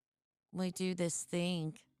oftentimes we do this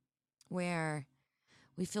thing where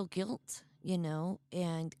we feel guilt,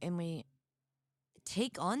 and we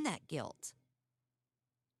take on that guilt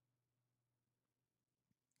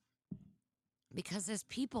because as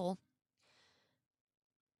people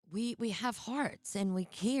we have hearts and we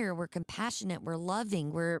care, we're compassionate, we're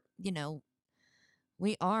loving,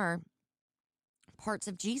 we are parts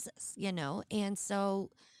of Jesus, and so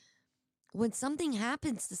when something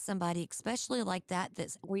happens to somebody, especially like that,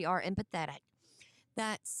 we are empathetic.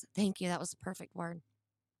 Thank you, that was a perfect word.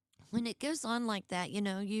 When it goes on like that,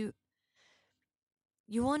 you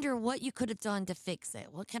wonder what you could have done to fix it.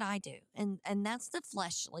 What could I do? And that's the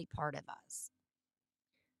fleshly part of us.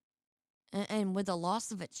 And with the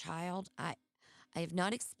loss of a child, I have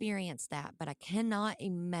not experienced that, but I cannot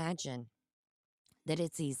imagine that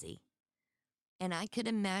it's easy. And I could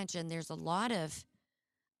imagine there's a lot of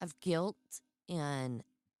guilt and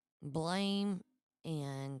blame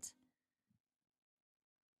and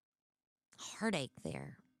heartache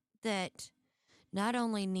there that not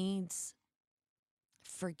only needs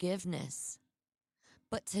forgiveness,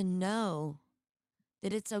 but to know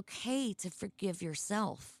that it's okay to forgive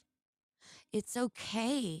yourself. It's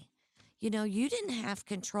okay. You didn't have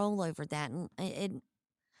control over that. And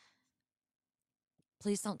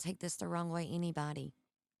please don't take this the wrong way, anybody.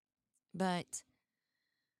 But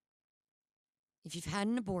if you've had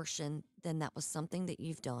an abortion, then that was something that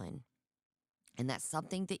you've done. And that's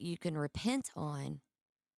something that you can repent on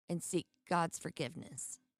and seek God's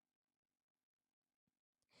forgiveness.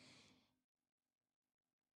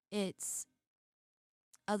 It's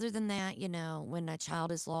other than that, when a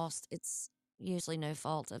child is lost, it's usually no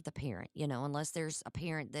fault of the parent, unless there's a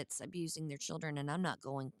parent that's abusing their children. And I'm not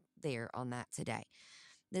going there on that today.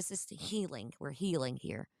 This is the healing. We're healing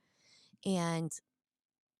here. And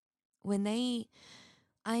I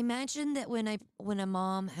imagine that when a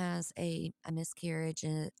mom has a miscarriage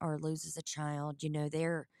or loses a child,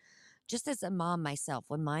 they're just as a mom myself,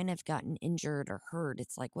 when mine have gotten injured or hurt,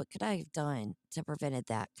 it's like, what could I have done to prevent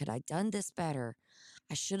that? Could I have done this better?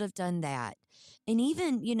 I should have done that. And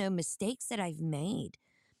even, mistakes that I've made.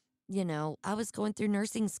 I was going through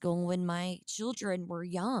nursing school when my children were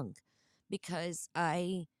young because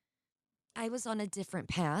I I was on a different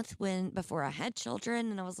path when before I had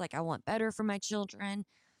children, and I was like, I want better for my children.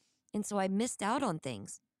 And so I missed out on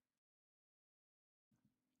things.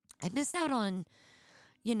 I missed out on,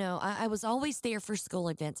 I was always there for school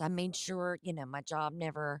events. I made sure, my job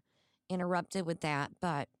never interrupted with that.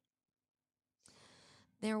 But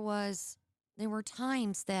there was, there were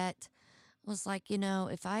times that I was like,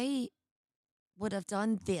 if I would have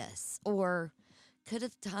done this or could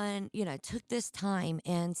have done, took this time.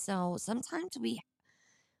 And so sometimes we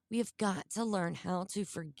have got to learn how to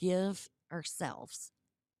forgive ourselves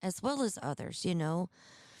as well as others,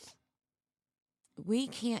 We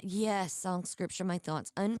can't, yes, song scripture, my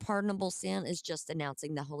thoughts. Unpardonable sin is just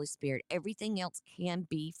announcing the Holy Spirit. Everything else can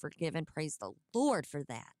be forgiven. Praise the Lord for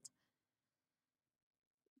that.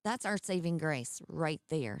 That's our saving grace right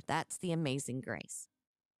there. That's the amazing grace.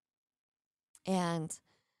 And,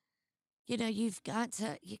 you've got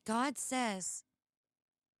to, God says,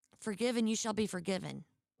 forgiven, you shall be forgiven.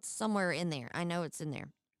 Somewhere in there. I know it's in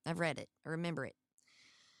there. I've read it. I remember it.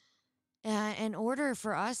 In order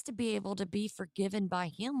for us to be able to be forgiven by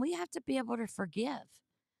Him, we have to be able to forgive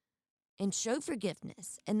and show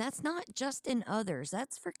forgiveness. And that's not just in others,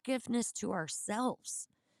 that's forgiveness to ourselves.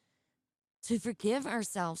 To forgive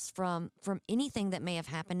ourselves from anything that may have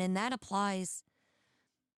happened. And that applies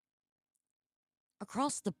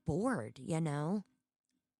across the board.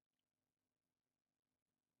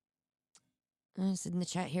 It's in the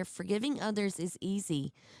chat here. Forgiving others is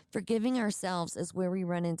easy. Forgiving ourselves is where we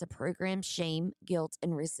run into programmed shame, guilt,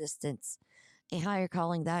 and resistance. A higher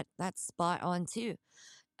calling, that's spot on too.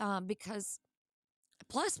 Because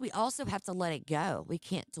plus we also have to let it go. We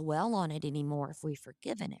can't dwell on it anymore if we've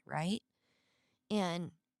forgiven it, right?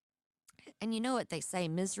 And and you know what they say,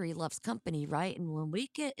 misery loves company, right? And when we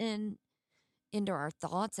get into our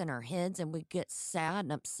thoughts and our heads and we get sad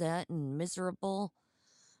and upset and miserable,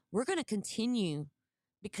 we're going to continue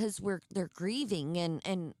because they're grieving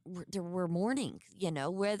and we're mourning,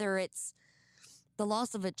 whether it's the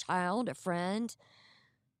loss of a child, a friend,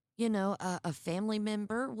 a family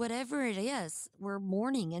member, whatever it is, we're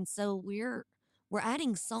mourning. And so we're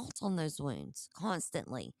adding salt on those wounds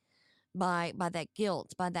constantly by that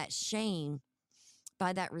guilt, by that shame,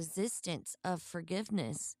 by that resistance of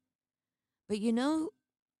forgiveness. But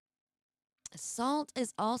salt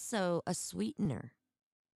is also a sweetener.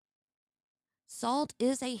 Salt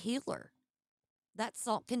is a healer. That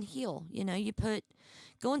salt can heal.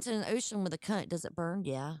 Go into an ocean with a cut. Does it burn?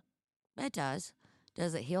 Yeah, it does.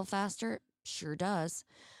 Does it heal faster? Sure does.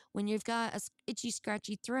 When you've got a itchy,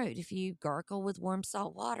 scratchy throat, if you gargle with warm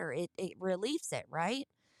salt water, it relieves it, right?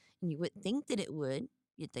 And you wouldn't think that it would.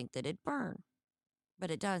 You'd think that it'd burn,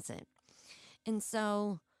 but it doesn't. And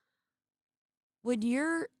so when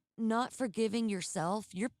you're not forgiving yourself,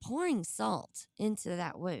 you're pouring salt into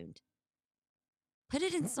that wound. Put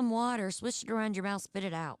it in some water, swish it around your mouth, spit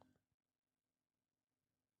it out.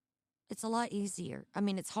 It's a lot easier. I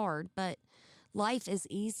mean, it's hard, but life is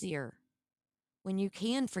easier when you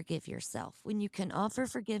can forgive yourself, when you can offer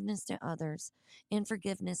forgiveness to others and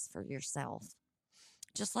forgiveness for yourself.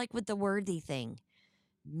 Just like with the worthy thing,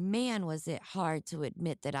 man, was it hard to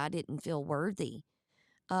admit that I didn't feel worthy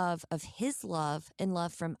of His love and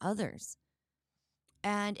love from others.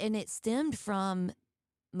 And it stemmed from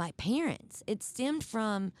my parents. It stemmed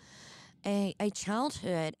from a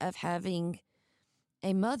childhood of having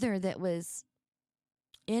a mother that was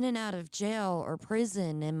in and out of jail or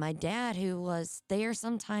prison, and my dad who was there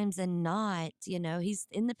sometimes and not. He's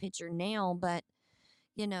in the picture now, but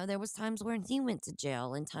there was times when he went to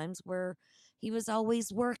jail and times where he was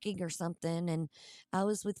always working or something, and I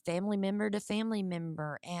was with family member to family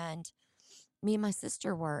member, and me and my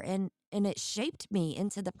sister were, and it shaped me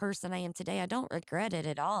into the person I am today. I don't regret it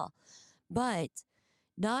at all, but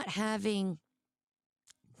not having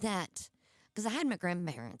that, because I had my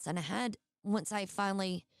grandparents, and once I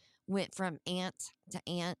finally went from aunt to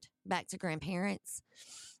aunt back to grandparents,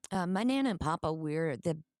 my Nana and Papa were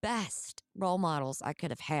the best role models I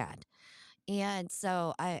could have had. And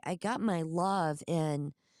so I got my love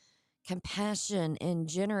and compassion and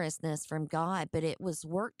generousness from God, but it was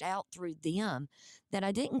worked out through them that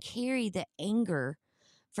I didn't carry the anger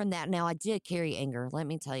from that. Now, I did carry anger. Let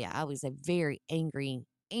me tell you, I was a very angry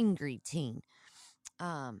teen.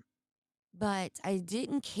 Um, but I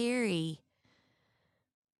didn't carry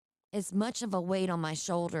as much of a weight on my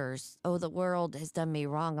shoulders. Oh, the world has done me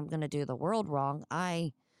wrong. I'm going to do the world wrong.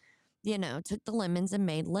 I, took the lemons and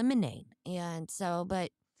made lemonade. And so, but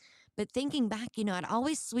thinking back, I'd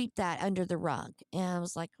always sweep that under the rug. And I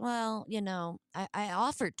was like, well, I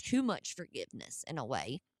offered too much forgiveness in a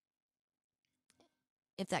way,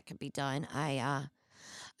 if that could be done. I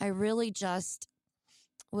I really just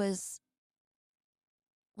was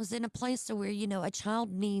in a place to where, a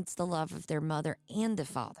child needs the love of their mother and the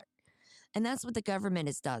father. And that's what the government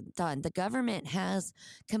has done. The government has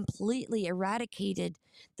completely eradicated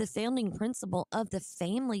the founding principle of the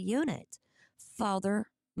family unit: father,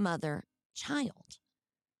 mother, child.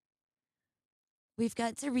 We've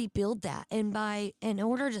got to rebuild that. And in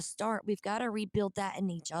order to start, we've got to rebuild that in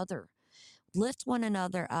each other. Lift one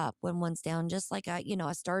another up when one's down. Just like I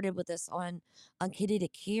started with this on Kitty to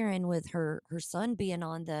Kieran with her son being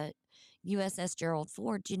on the USS Gerald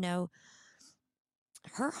Ford.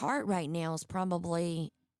 Her heart right now is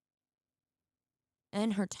probably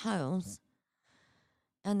in her toes,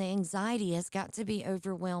 and the anxiety has got to be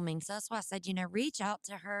overwhelming. So that's why I said, reach out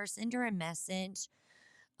to her, send her a message,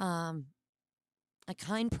 a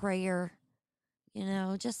kind prayer,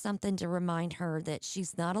 just something to remind her that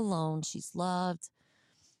she's not alone, she's loved,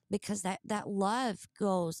 because that love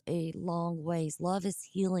goes a long ways. Love is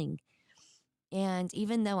healing. And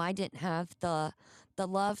even though I didn't have the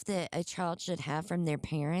love that a child should have from their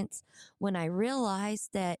parents, when I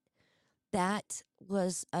realized that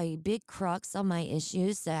was a big crux on my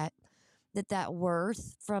issues, that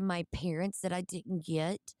worth from my parents that I didn't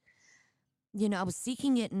get, I was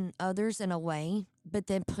seeking it in others in a way, but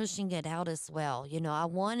then pushing it out as well. I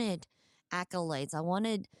wanted accolades. I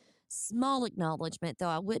wanted small acknowledgement, though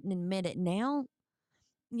I wouldn't admit it. Now,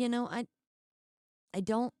 I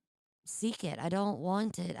don't seek it. I don't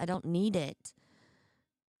want it. I don't need it.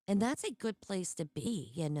 And that's a good place to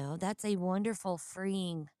be, That's a wonderful,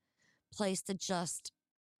 freeing place to just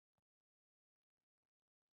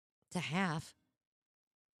to have.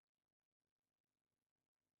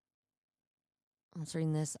 I was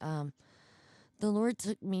reading this. The Lord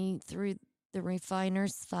took me through the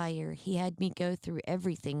refiner's fire. He had me go through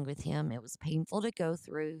everything with him. It was painful to go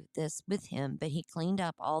through this with him, but he cleaned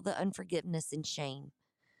up all the unforgiveness and shame.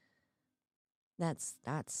 That's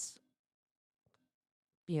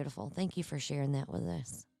beautiful. Thank you for sharing that with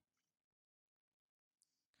us.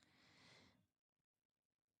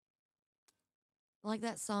 Like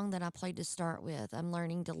that song that I played to start with, I'm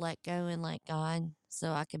learning to let go and let God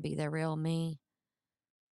so I can be the real me.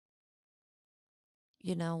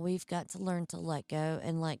 We've got to learn to let go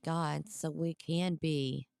and let God so we can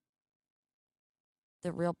be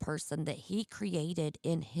the real person that He created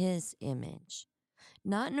in His image,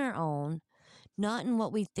 not in our own, not in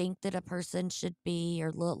what we think that a person should be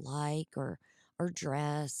or look like or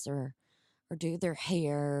dress or do their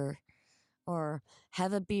hair or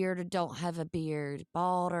have a beard or don't have a beard,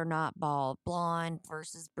 bald or not bald, blonde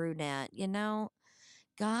versus brunette.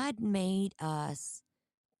 God made us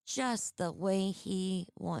just the way He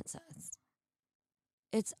wants us.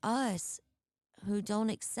 It's us who don't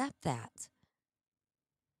accept that.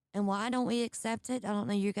 And why don't we accept it? I don't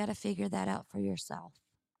know. You got to figure that out for yourself.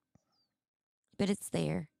 But it's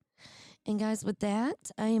there. And guys, with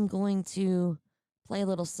that, I am going to play a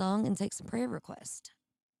little song and take some prayer requests.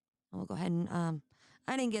 We'll go ahead and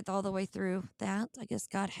I didn't get all the way through that. I guess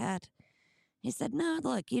God He said, no,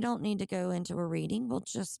 look, you don't need to go into a reading. We'll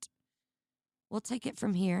take it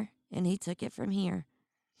from here. And He took it from here.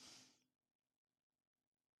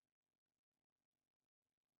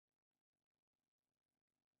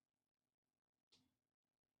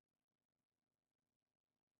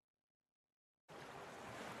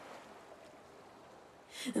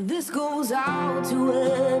 This goes out to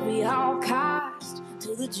every outcast,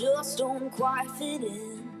 to the just don't quite fit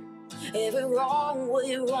in. Every wrong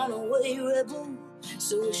way, runaway rebel,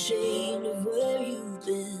 so ashamed of where you've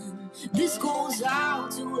been. This goes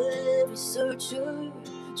out to every searcher,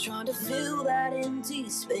 trying to fill that empty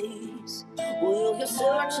space. Well, your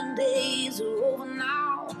searching days are over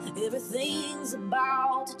now, everything's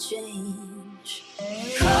about to change.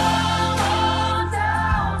 Come on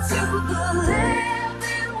down to the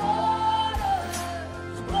living water,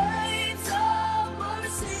 waves of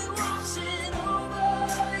mercy washing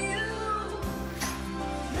over you.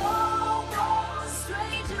 No more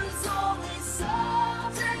strangers, only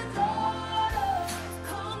sons and daughters.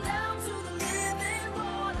 Come down to the living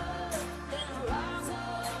water and rise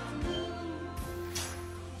up new.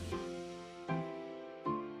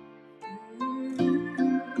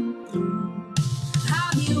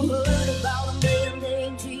 Have you heard about a man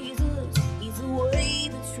named Jesus? He's the way,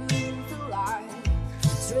 the truth, the life.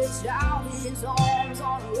 Stretched out his arms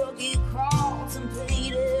on a rugged cross and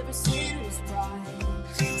paid every sinner's price.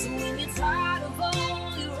 So when you're tired of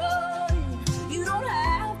all you're running, you don't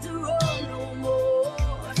have to run no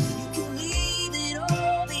more. You can leave it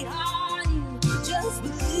all behind. Just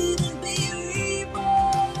believe and be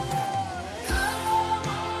reborn. Come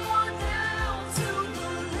on down to the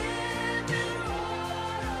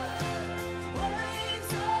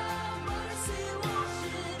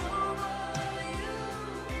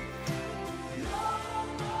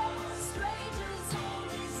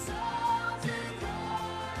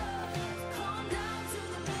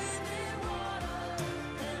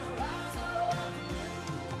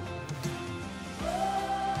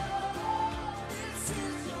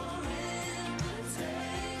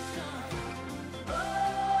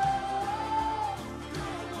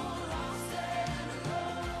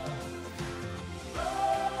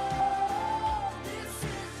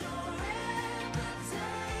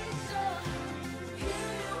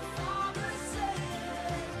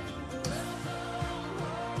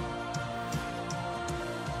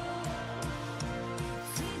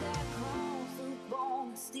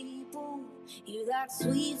Hear that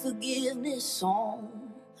sweet forgiveness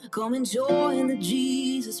song. Come and join the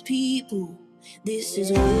Jesus people. This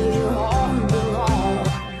is where your heart belongs.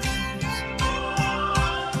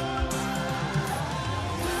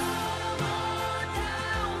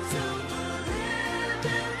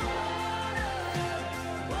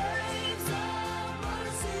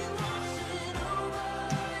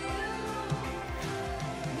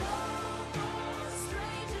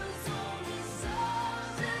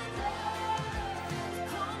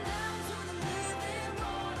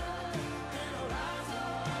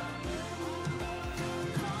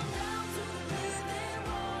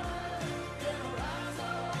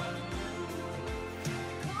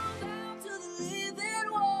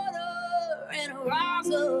 Rise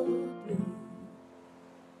up. All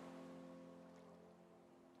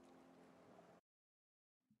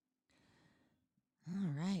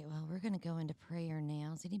right. Well, we're going to go into prayer now.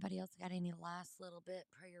 Has anybody else got any last little bit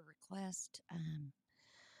prayer request?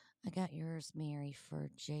 I got yours, Mary, for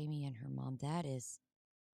Jamie and her mom. That is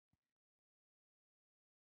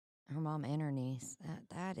her mom and her niece.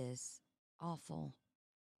 That is awful.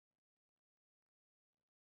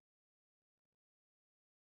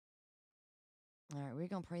 All right, we're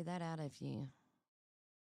going to pray that out of you.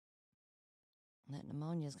 That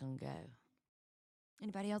pneumonia's going to go.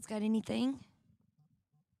 Anybody else got anything?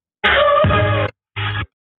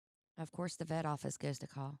 Of course, the vet office goes to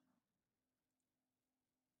call.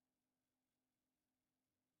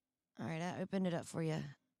 All right, I opened it up for you.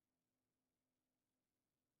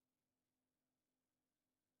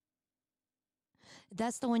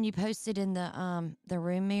 That's the one you posted in the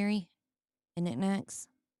room, Mary, in Knickknacks.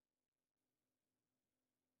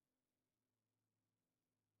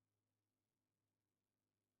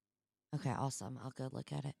 Okay, awesome. I'll go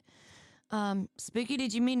look at it. Spooky,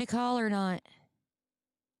 did you mean to call or not?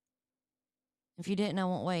 If you didn't, I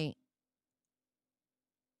won't wait.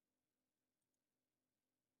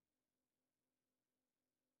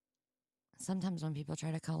 Sometimes when people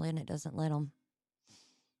try to call in, it doesn't let them,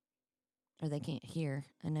 or they can't hear.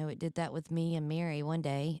 I know it did that with me and Mary one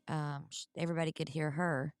day. Everybody could hear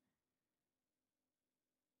her.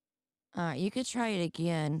 You could try it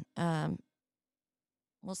again.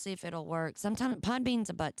 We'll see if it'll work. Sometimes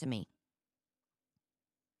Podbean's a butt to me.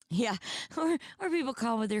 Yeah, or people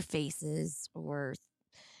call with their faces or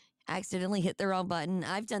accidentally hit the wrong button.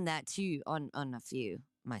 I've done that too on a few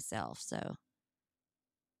myself. So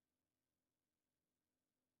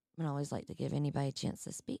I always like to give anybody a chance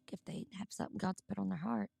to speak if they have something God's put on their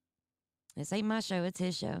heart. This ain't my show; it's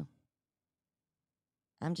His show.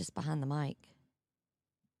 I'm just behind the mic.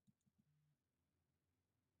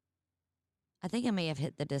 I think I may have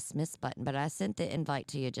hit the dismiss button, but I sent the invite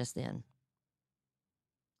to you just then.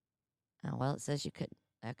 Oh, well, it says you couldn't.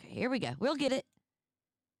 Okay, here we go. We'll get it.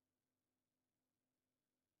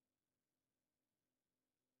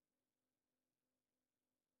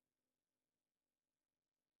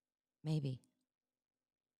 Maybe.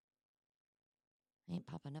 Ain't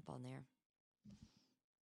popping up on there.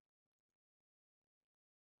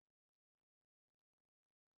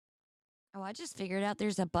 Oh, I just figured out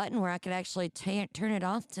there's a button where I could actually turn it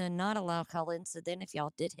off to not allow call-in, so then if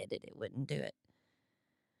y'all did hit it, it wouldn't do it.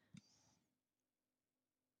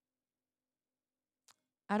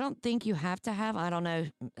 I don't think you have to have, I don't know,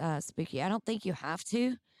 Spooky, I don't think you have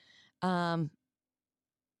to. But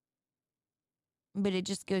it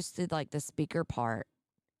just goes through like the speaker part.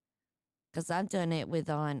 Because I've done it with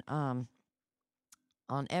on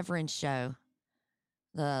Everin's show,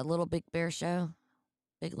 the Little Big Bear show,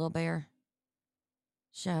 Big Little Bear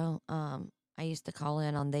show. I used to call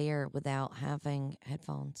in on there without having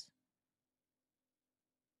headphones.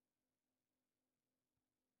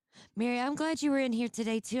 Mary, I'm glad you were in here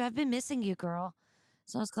today too. I've been missing you, girl.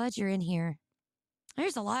 So I was glad you're in here.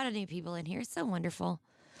 There's a lot of new people in here. It's so wonderful.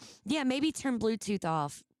 Yeah, maybe turn Bluetooth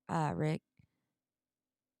off, Rick.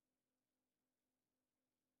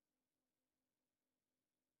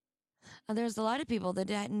 There's a lot of people that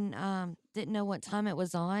didn't know what time it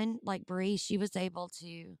was on. Like Bree, she was able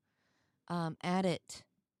to add it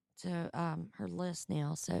to her list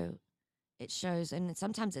now, so it shows. And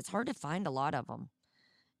sometimes it's hard to find a lot of them,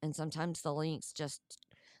 and sometimes the links just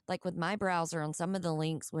like with my browser on some of the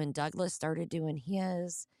links when Douglas started doing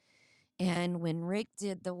his, and when Rick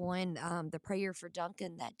did the one the prayer for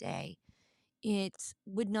Duncan that day, it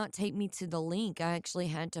would not take me to the link. I actually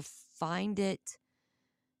had to find it.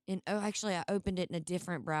 And actually, I opened it in a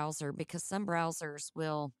different browser because some browsers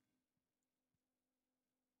will,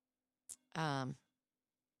 um,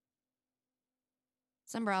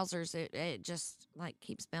 it just like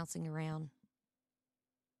keeps bouncing around.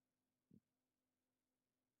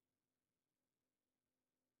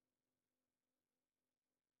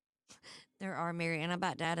 There are, Mary, and I'm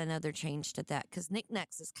about to add another change to that because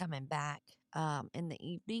Knickknacks is coming back in the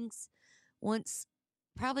evenings once,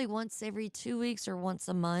 probably once every 2 weeks or once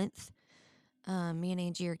a month. Me and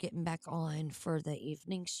Angie are getting back on for the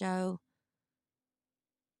evening show.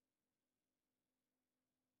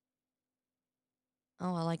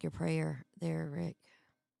 Oh, I like your prayer there, Rick.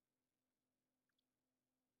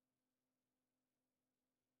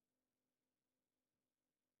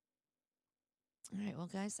 All right, well,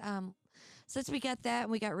 guys, since we got that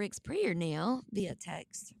and we got Rick's prayer now via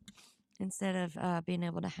text instead of being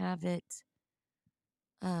able to have it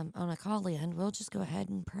on a call in, we'll just go ahead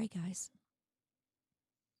and pray, guys.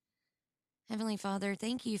 Heavenly Father,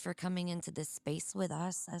 thank you for coming into this space with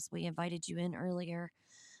us as we invited you in earlier.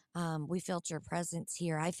 We felt your presence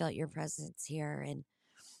here. I felt your presence here,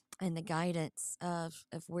 and the guidance of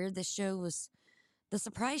where the show was, the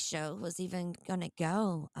surprise show was even going to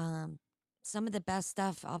go. Some of the best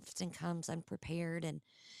stuff often comes unprepared, and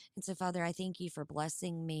so Father, I thank you for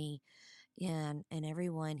blessing me and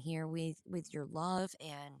everyone here with your love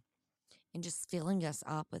and just filling us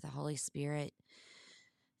up with the Holy Spirit.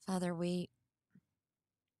 Father, we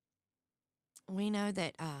know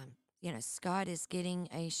that Scott is getting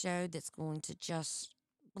a show that's going to just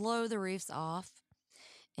blow the roofs off,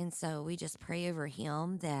 and so we just pray over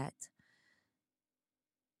him that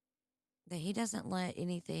he doesn't let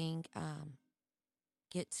anything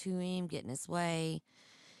get to him, get in his way,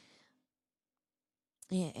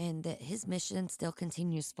 and that his mission still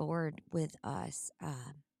continues forward with us.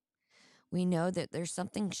 We know that there's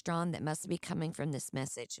something strong that must be coming from this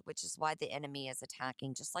message, which is why the enemy is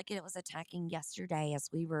attacking, just like it was attacking yesterday as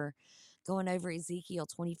we were going over Ezekiel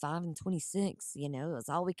 25 and 26. It was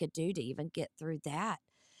all we could do to even get through that.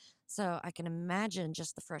 So I can imagine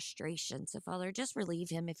just the frustration. So, Father, just relieve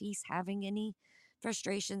him if he's having any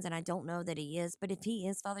frustrations, and I don't know that he is, but if he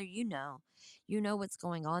is, Father, you know what's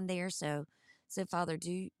going on there. So Father,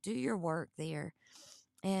 do your work there,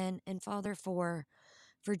 and Father, for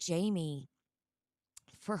Jamie,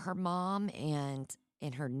 for her mom and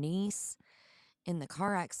her niece in the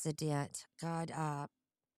car accident. God,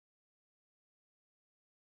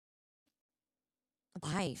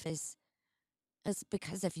 life is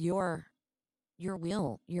because of your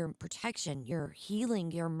will, your protection, your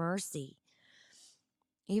healing, your mercy.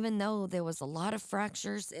 Even though there was a lot of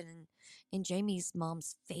fractures in Jamie's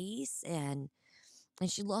mom's face and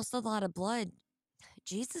she lost a lot of blood,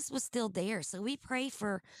 Jesus was still there. So we pray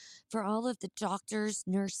for all of the doctors,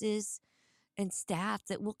 nurses, and staff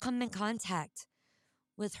that will come in contact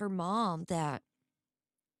with her mom, that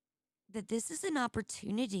this is an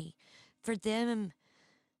opportunity for them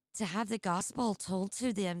to have the gospel told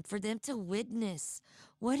to them, for them to witness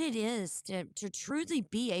what it is to truly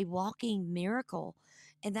be a walking miracle.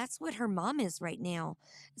 And that's what her mom is right now.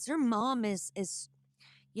 Is her mom is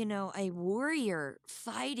a warrior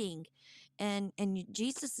fighting, and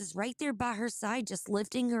Jesus is right there by her side, just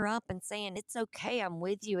lifting her up and saying, "It's okay. I'm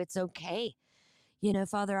with you. It's okay."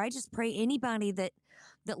 Father, I just pray anybody that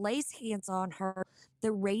lays hands on her,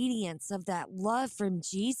 the radiance of that love from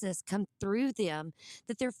Jesus come through them,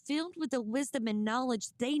 that they're filled with the wisdom and knowledge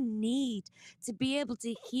they need to be able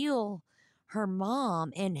to heal her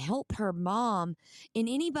mom and help her mom and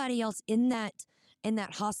anybody else in that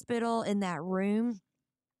hospital, in that room,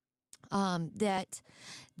 that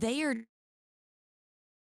they are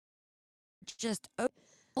just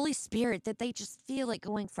Holy Spirit, that they just feel it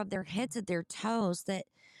going from their head to their toes, that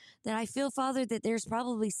I feel, Father, that there's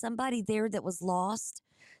probably somebody there that was lost,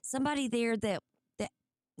 somebody there that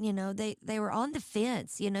they were on the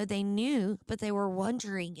fence, they knew, but they were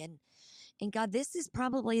wondering, and God, this is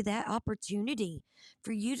probably that opportunity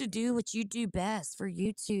for you to do what you do best, for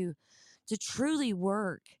you to truly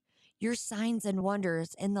work your signs and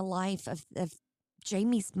wonders in the life of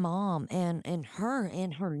Jamie's mom and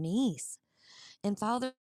her niece. And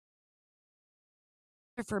Father,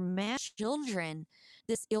 for mass children,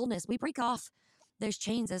 this illness, we break off those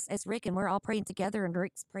chains as Rick, and we're all praying together in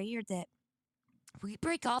Rick's prayer, that we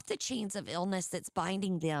break off the chains of illness that's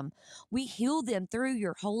binding them. We heal them through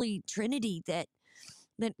your Holy Trinity that's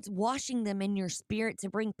washing them in your spirit to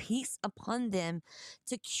bring peace upon them,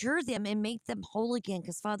 to cure them and make them whole again.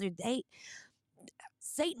 Because Father,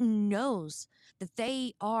 Satan knows that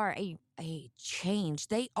they are a change.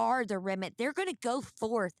 They are the remnant. They're going to go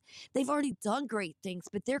forth. They've already done great things,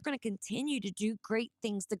 but they're going to continue to do great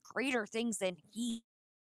things, the greater things than he.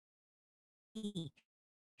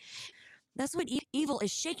 That's what evil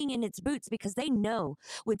is shaking in its boots, because they know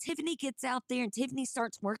when Tiffany gets out there and Tiffany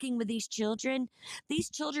starts working with these children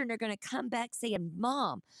are going to come back saying,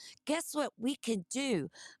 "Mom, guess what we can do?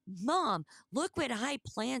 Mom, look what I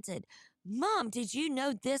planted. Mom, did you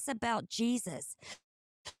know this about Jesus?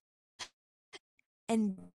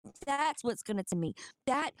 And that's what's going to me.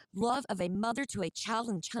 That love of a mother to a child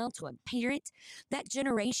and child to a parent, that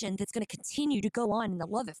generation that's going to continue to go on in the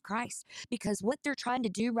love of Christ. Because what they're trying to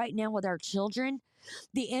do right now with our children,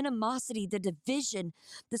 the animosity, the division,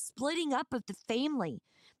 the splitting up of the family,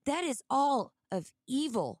 that is all of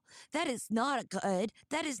evil. That is not good.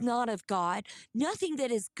 That is not of God. Nothing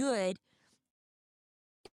that is good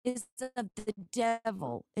is of the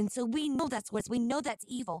devil. And so we know we know that's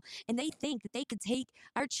evil. And they think that they could take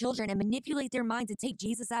our children and manipulate their minds and take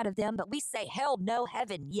Jesus out of them. But we say, hell no,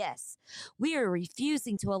 heaven, yes. We are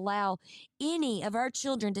refusing to allow any of our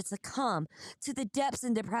children to succumb to the depths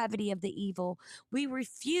and depravity of the evil. We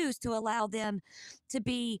refuse to allow them to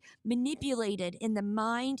be manipulated in the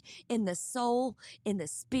mind, in the soul, in the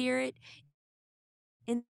spirit,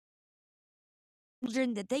 in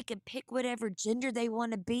children that they can pick whatever gender they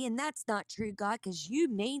want to be. And that's not true, God, because you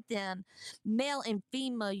made them male and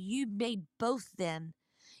female. You made both them.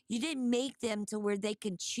 You didn't make them to where they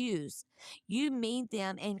can choose. You made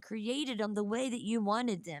them and created them the way that you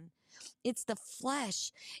wanted them. It's the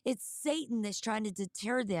flesh. It's Satan that's trying to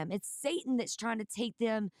deter them. It's Satan that's trying to take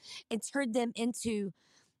them and turn them into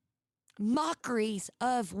mockeries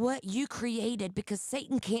of what you created because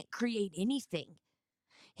Satan can't create anything.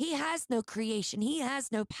 He has no creation. He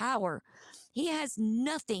has no power. He has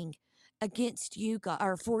nothing against you, God,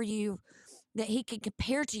 or for you that he can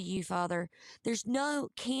compare to you, Father. There's no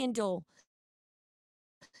candle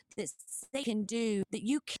that Satan can do that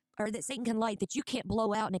or that Satan can light that you can't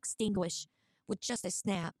blow out and extinguish with just a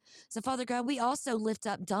snap. So, Father God, we also lift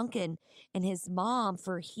up Duncan and his mom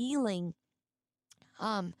for healing.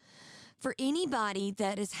 Um, for anybody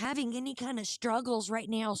that is having any kind of struggles right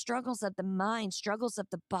now, struggles of the mind, struggles of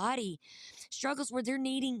the body, struggles where they're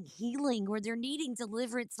needing healing, where they're needing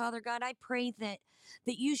deliverance, Father God, I pray that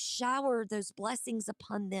you shower those blessings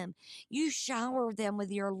upon them. You shower them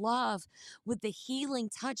with your love, with the healing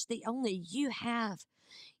touch that only you have.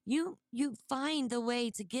 You find the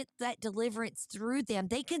way to get that deliverance through them.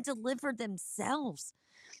 They can deliver themselves.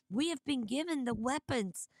 We have been given the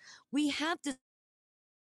weapons. We have the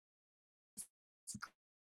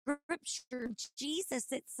scripture, Jesus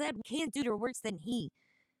that said we can't do their works than he.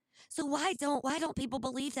 So why don't people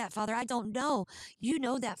believe that, Father? I don't know. You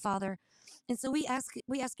know that, Father. And so we ask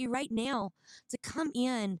you right now to come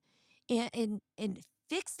in and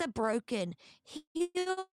fix the broken,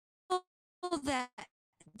 heal that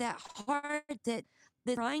that heart that's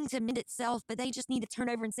trying to mend itself, but they just need to turn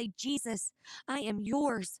over and say, Jesus, I am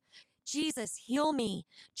yours. Jesus, heal me.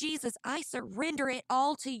 Jesus, I surrender it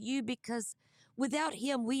all to you because without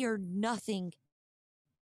him, we are nothing.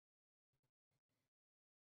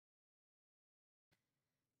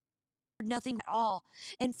 Nothing at all.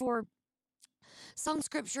 And for some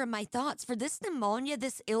scripture in my thoughts, for this pneumonia,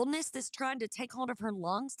 this illness that's trying to take hold of her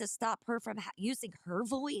lungs to stop her from using her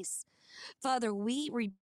voice, Father, we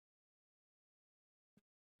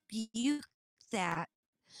rebuke that.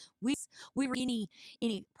 We we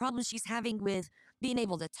any problems she's having with being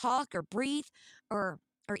able to talk or breathe or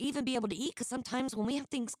even be able to eat because sometimes when we have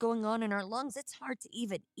things going on in our lungs it's hard to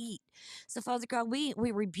even eat. So Father God, we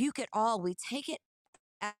rebuke it all. We take it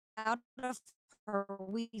out of her.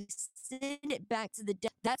 We send it back to the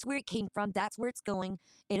dead. That's where it came from. That's where it's going.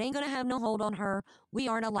 It ain't going to have no hold on her. We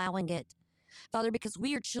aren't allowing it. Father, because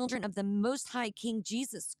we are children of the Most High King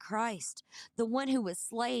Jesus Christ, the one who was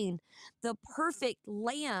slain, the perfect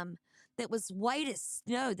lamb that was white as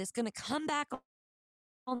snow, that's going to come back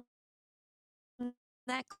on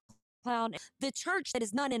that cloud. The church that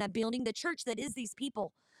is not in a building, the church that is these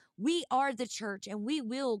people. We are the church and we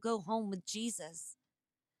will go home with Jesus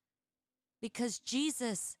because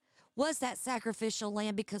Jesus was that sacrificial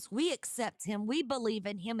lamb because we accept him, we believe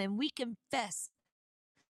in him, and we confess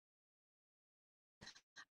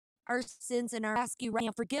our sins and our ask you right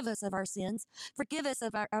now, forgive us of our sins, forgive us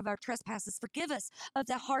of our trespasses, forgive us of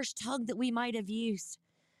the harsh tongue that we might have used.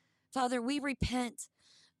 Father, we repent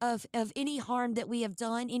of any harm that we have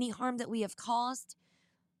done, any harm that we have caused,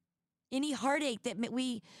 any heartache that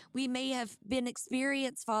we may have been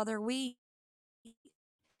experienced, Father. We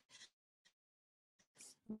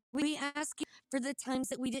ask you for the times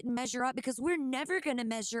that we didn't measure up because we're never going to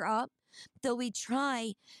measure up. Though we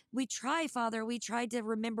try, Father, we try to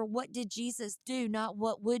remember what did Jesus do, not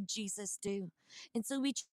what would Jesus do. And so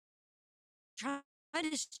we try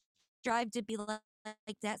to strive to be like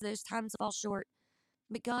that. Those times fall short.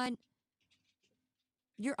 But God,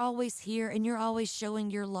 you're always here and you're always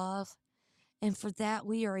showing your love. And for that,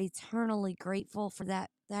 we are eternally grateful for that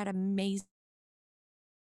amazing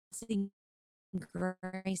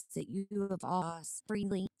grace that you have offered us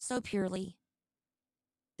freely, so purely,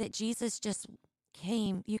 that Jesus just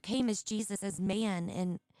came. You came as Jesus, as man,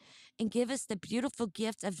 and give us the beautiful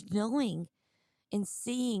gift of knowing and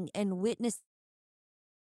seeing and witnessing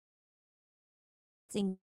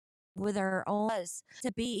with our own eyes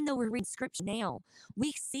to be, even though we're reading scripture now,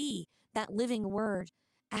 we see that living word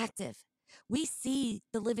active. We see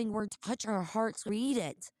the living word touch our hearts, read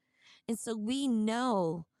it. And so we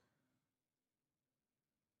know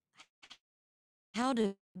how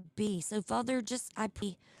to be. So, Father, just I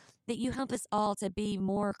pray that you help us all to be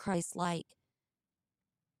more Christ like.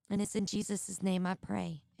 And it's in Jesus' name I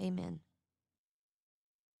pray. Amen.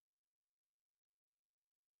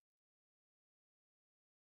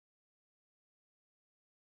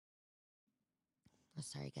 Oh,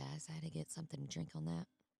 sorry, guys. I had to get something to drink on that.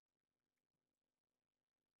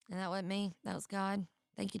 And that wasn't me. That was God.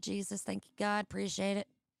 Thank you, Jesus. Thank you, God. Appreciate it.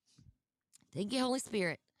 Thank you, Holy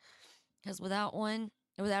Spirit. Because without one,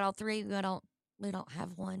 without all three, we don't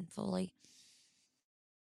have one fully.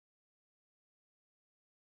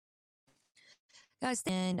 Guys,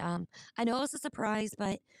 and I know it was a surprise,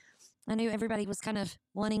 but I knew everybody was kind of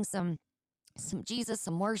wanting some Jesus,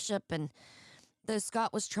 some worship, and though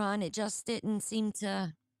Scott was trying, it just didn't seem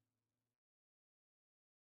to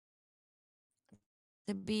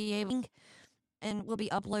be able. And we'll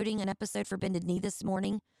be uploading an episode for Bended Knee this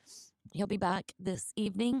morning. He'll be back this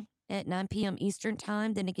evening at 9 p.m. Eastern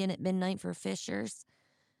Time, then again at midnight for Fishers.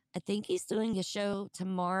 I think he's doing a show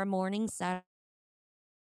tomorrow morning, Saturday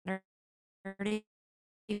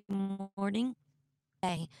morning.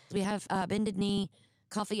 Hey, we have Bended Knee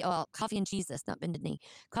coffee, coffee and Jesus, not Bended Knee,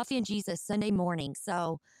 coffee and Jesus Sunday morning.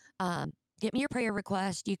 So get me your prayer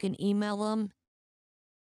request. You can email them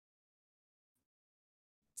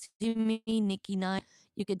to me, Nikki Knight.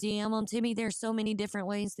 You could DM them to me. There's so many different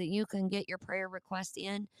ways that you can get your prayer request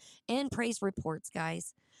in and praise reports,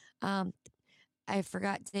 guys. Um, I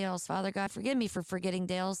forgot Dale's. Father God, forgive me for forgetting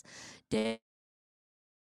Dale's. Dale,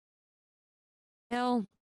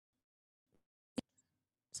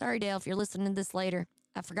 sorry, Dale, if you're listening to this later.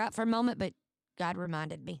 I forgot for a moment, but God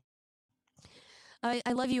reminded me. I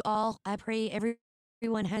love you all. I pray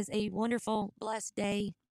everyone has a wonderful, blessed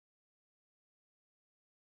day.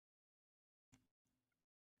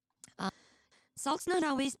 Salt's not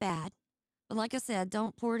always bad, but like I said,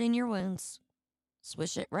 don't pour it in your wounds.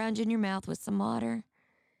 Swish it around in your mouth with some water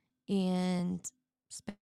and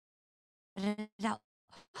spit it out.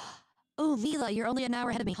 Oh, Mila, you're only an hour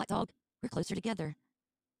ahead of me, hot dog. We're closer together.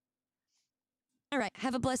 All right.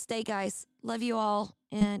 Have a blessed day, guys. Love you all,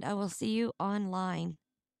 and I will see you online.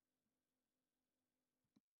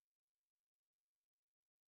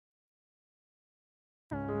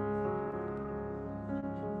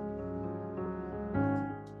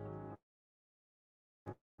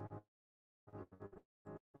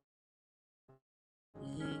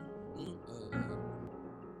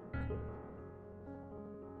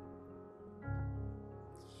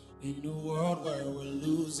 In a world where we're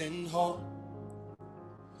losing hope,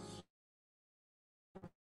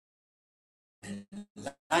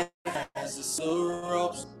 life has a slow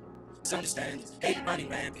ropes. Understand hate running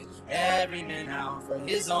rampant, every man out for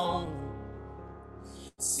his own.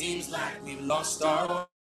 Seems like we've lost our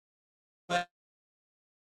way,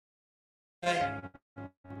 and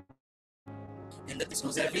that this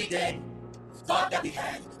goes every day. Thought that we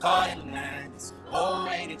had caught in the madness. Oh,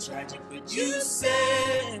 ain't it tragic? But you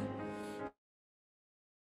said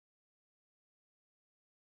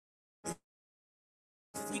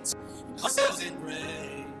if we take ourselves in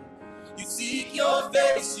pray, you seek your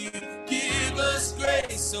face, you give us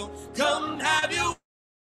grace. So come have your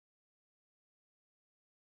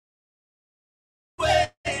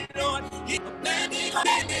way, Lord. Bending our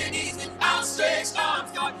knees with outstretched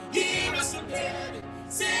arms, God, hear us from heaven.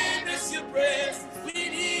 Send us your presence. We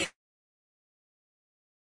need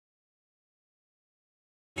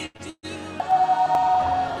you.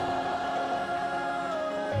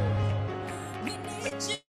 We need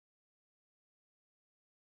you.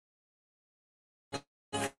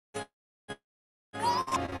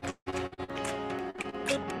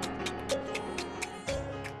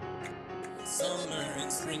 Summer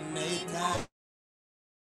and spring make night.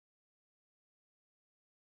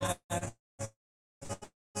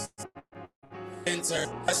 Winter,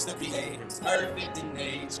 hush the creators, perfect in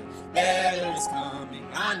nature. Better is coming,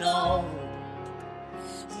 I know.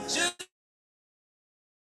 Just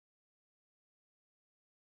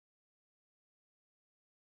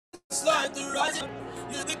like the rising,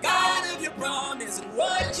 you're the God of your promise and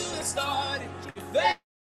what you have started. You're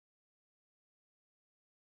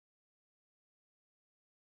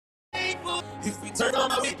faithful, If we turn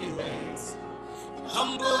from our wicked ways,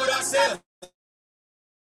 humble ourselves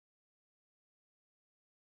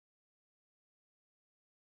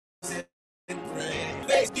and pray.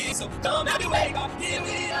 Let's get so come out the way, God. Here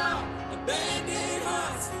we are, abandoned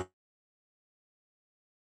hearts.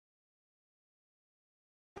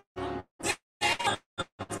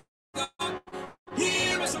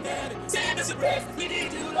 Hear us from heaven, send us a prayer. We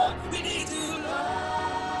need you, Lord. We need you, Lord.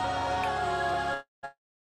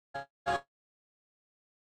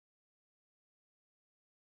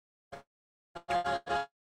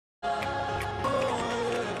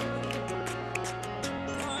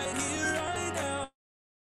 Right here, right now.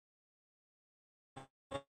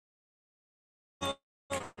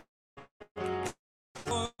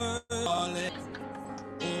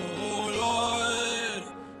 Oh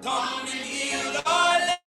Lord, come and heal our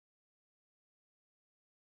land.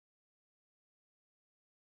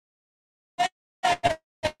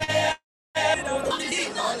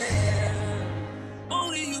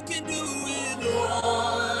 Only you can do it,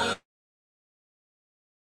 Lord.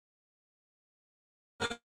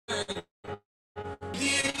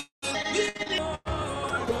 Heal me, Lord.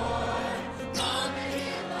 Come and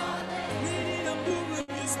heal our land. We need a move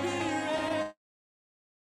of your spirit.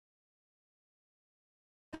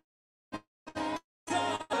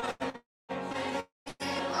 Come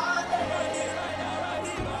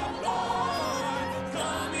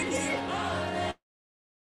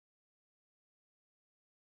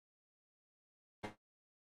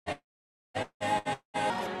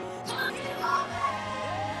and heal our land.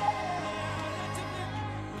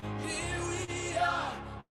 Here we are.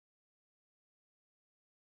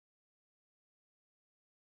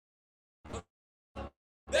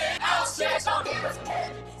 They're outstretched on us.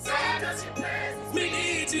 Send us your presence. We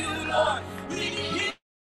need you, Lord. We need you.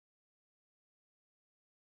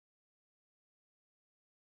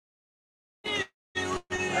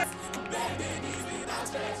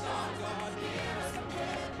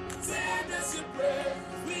 Send us your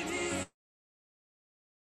presence. We need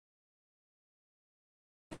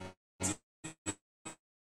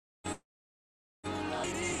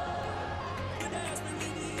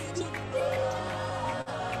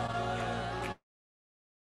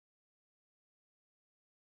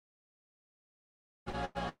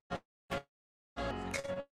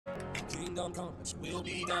kingdom come, your will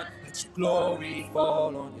be done. Let your glory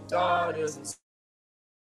fall on your daughters and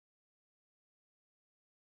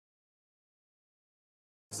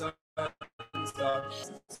sons. God.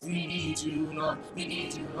 We need you, Lord. We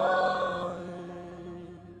need you, Lord.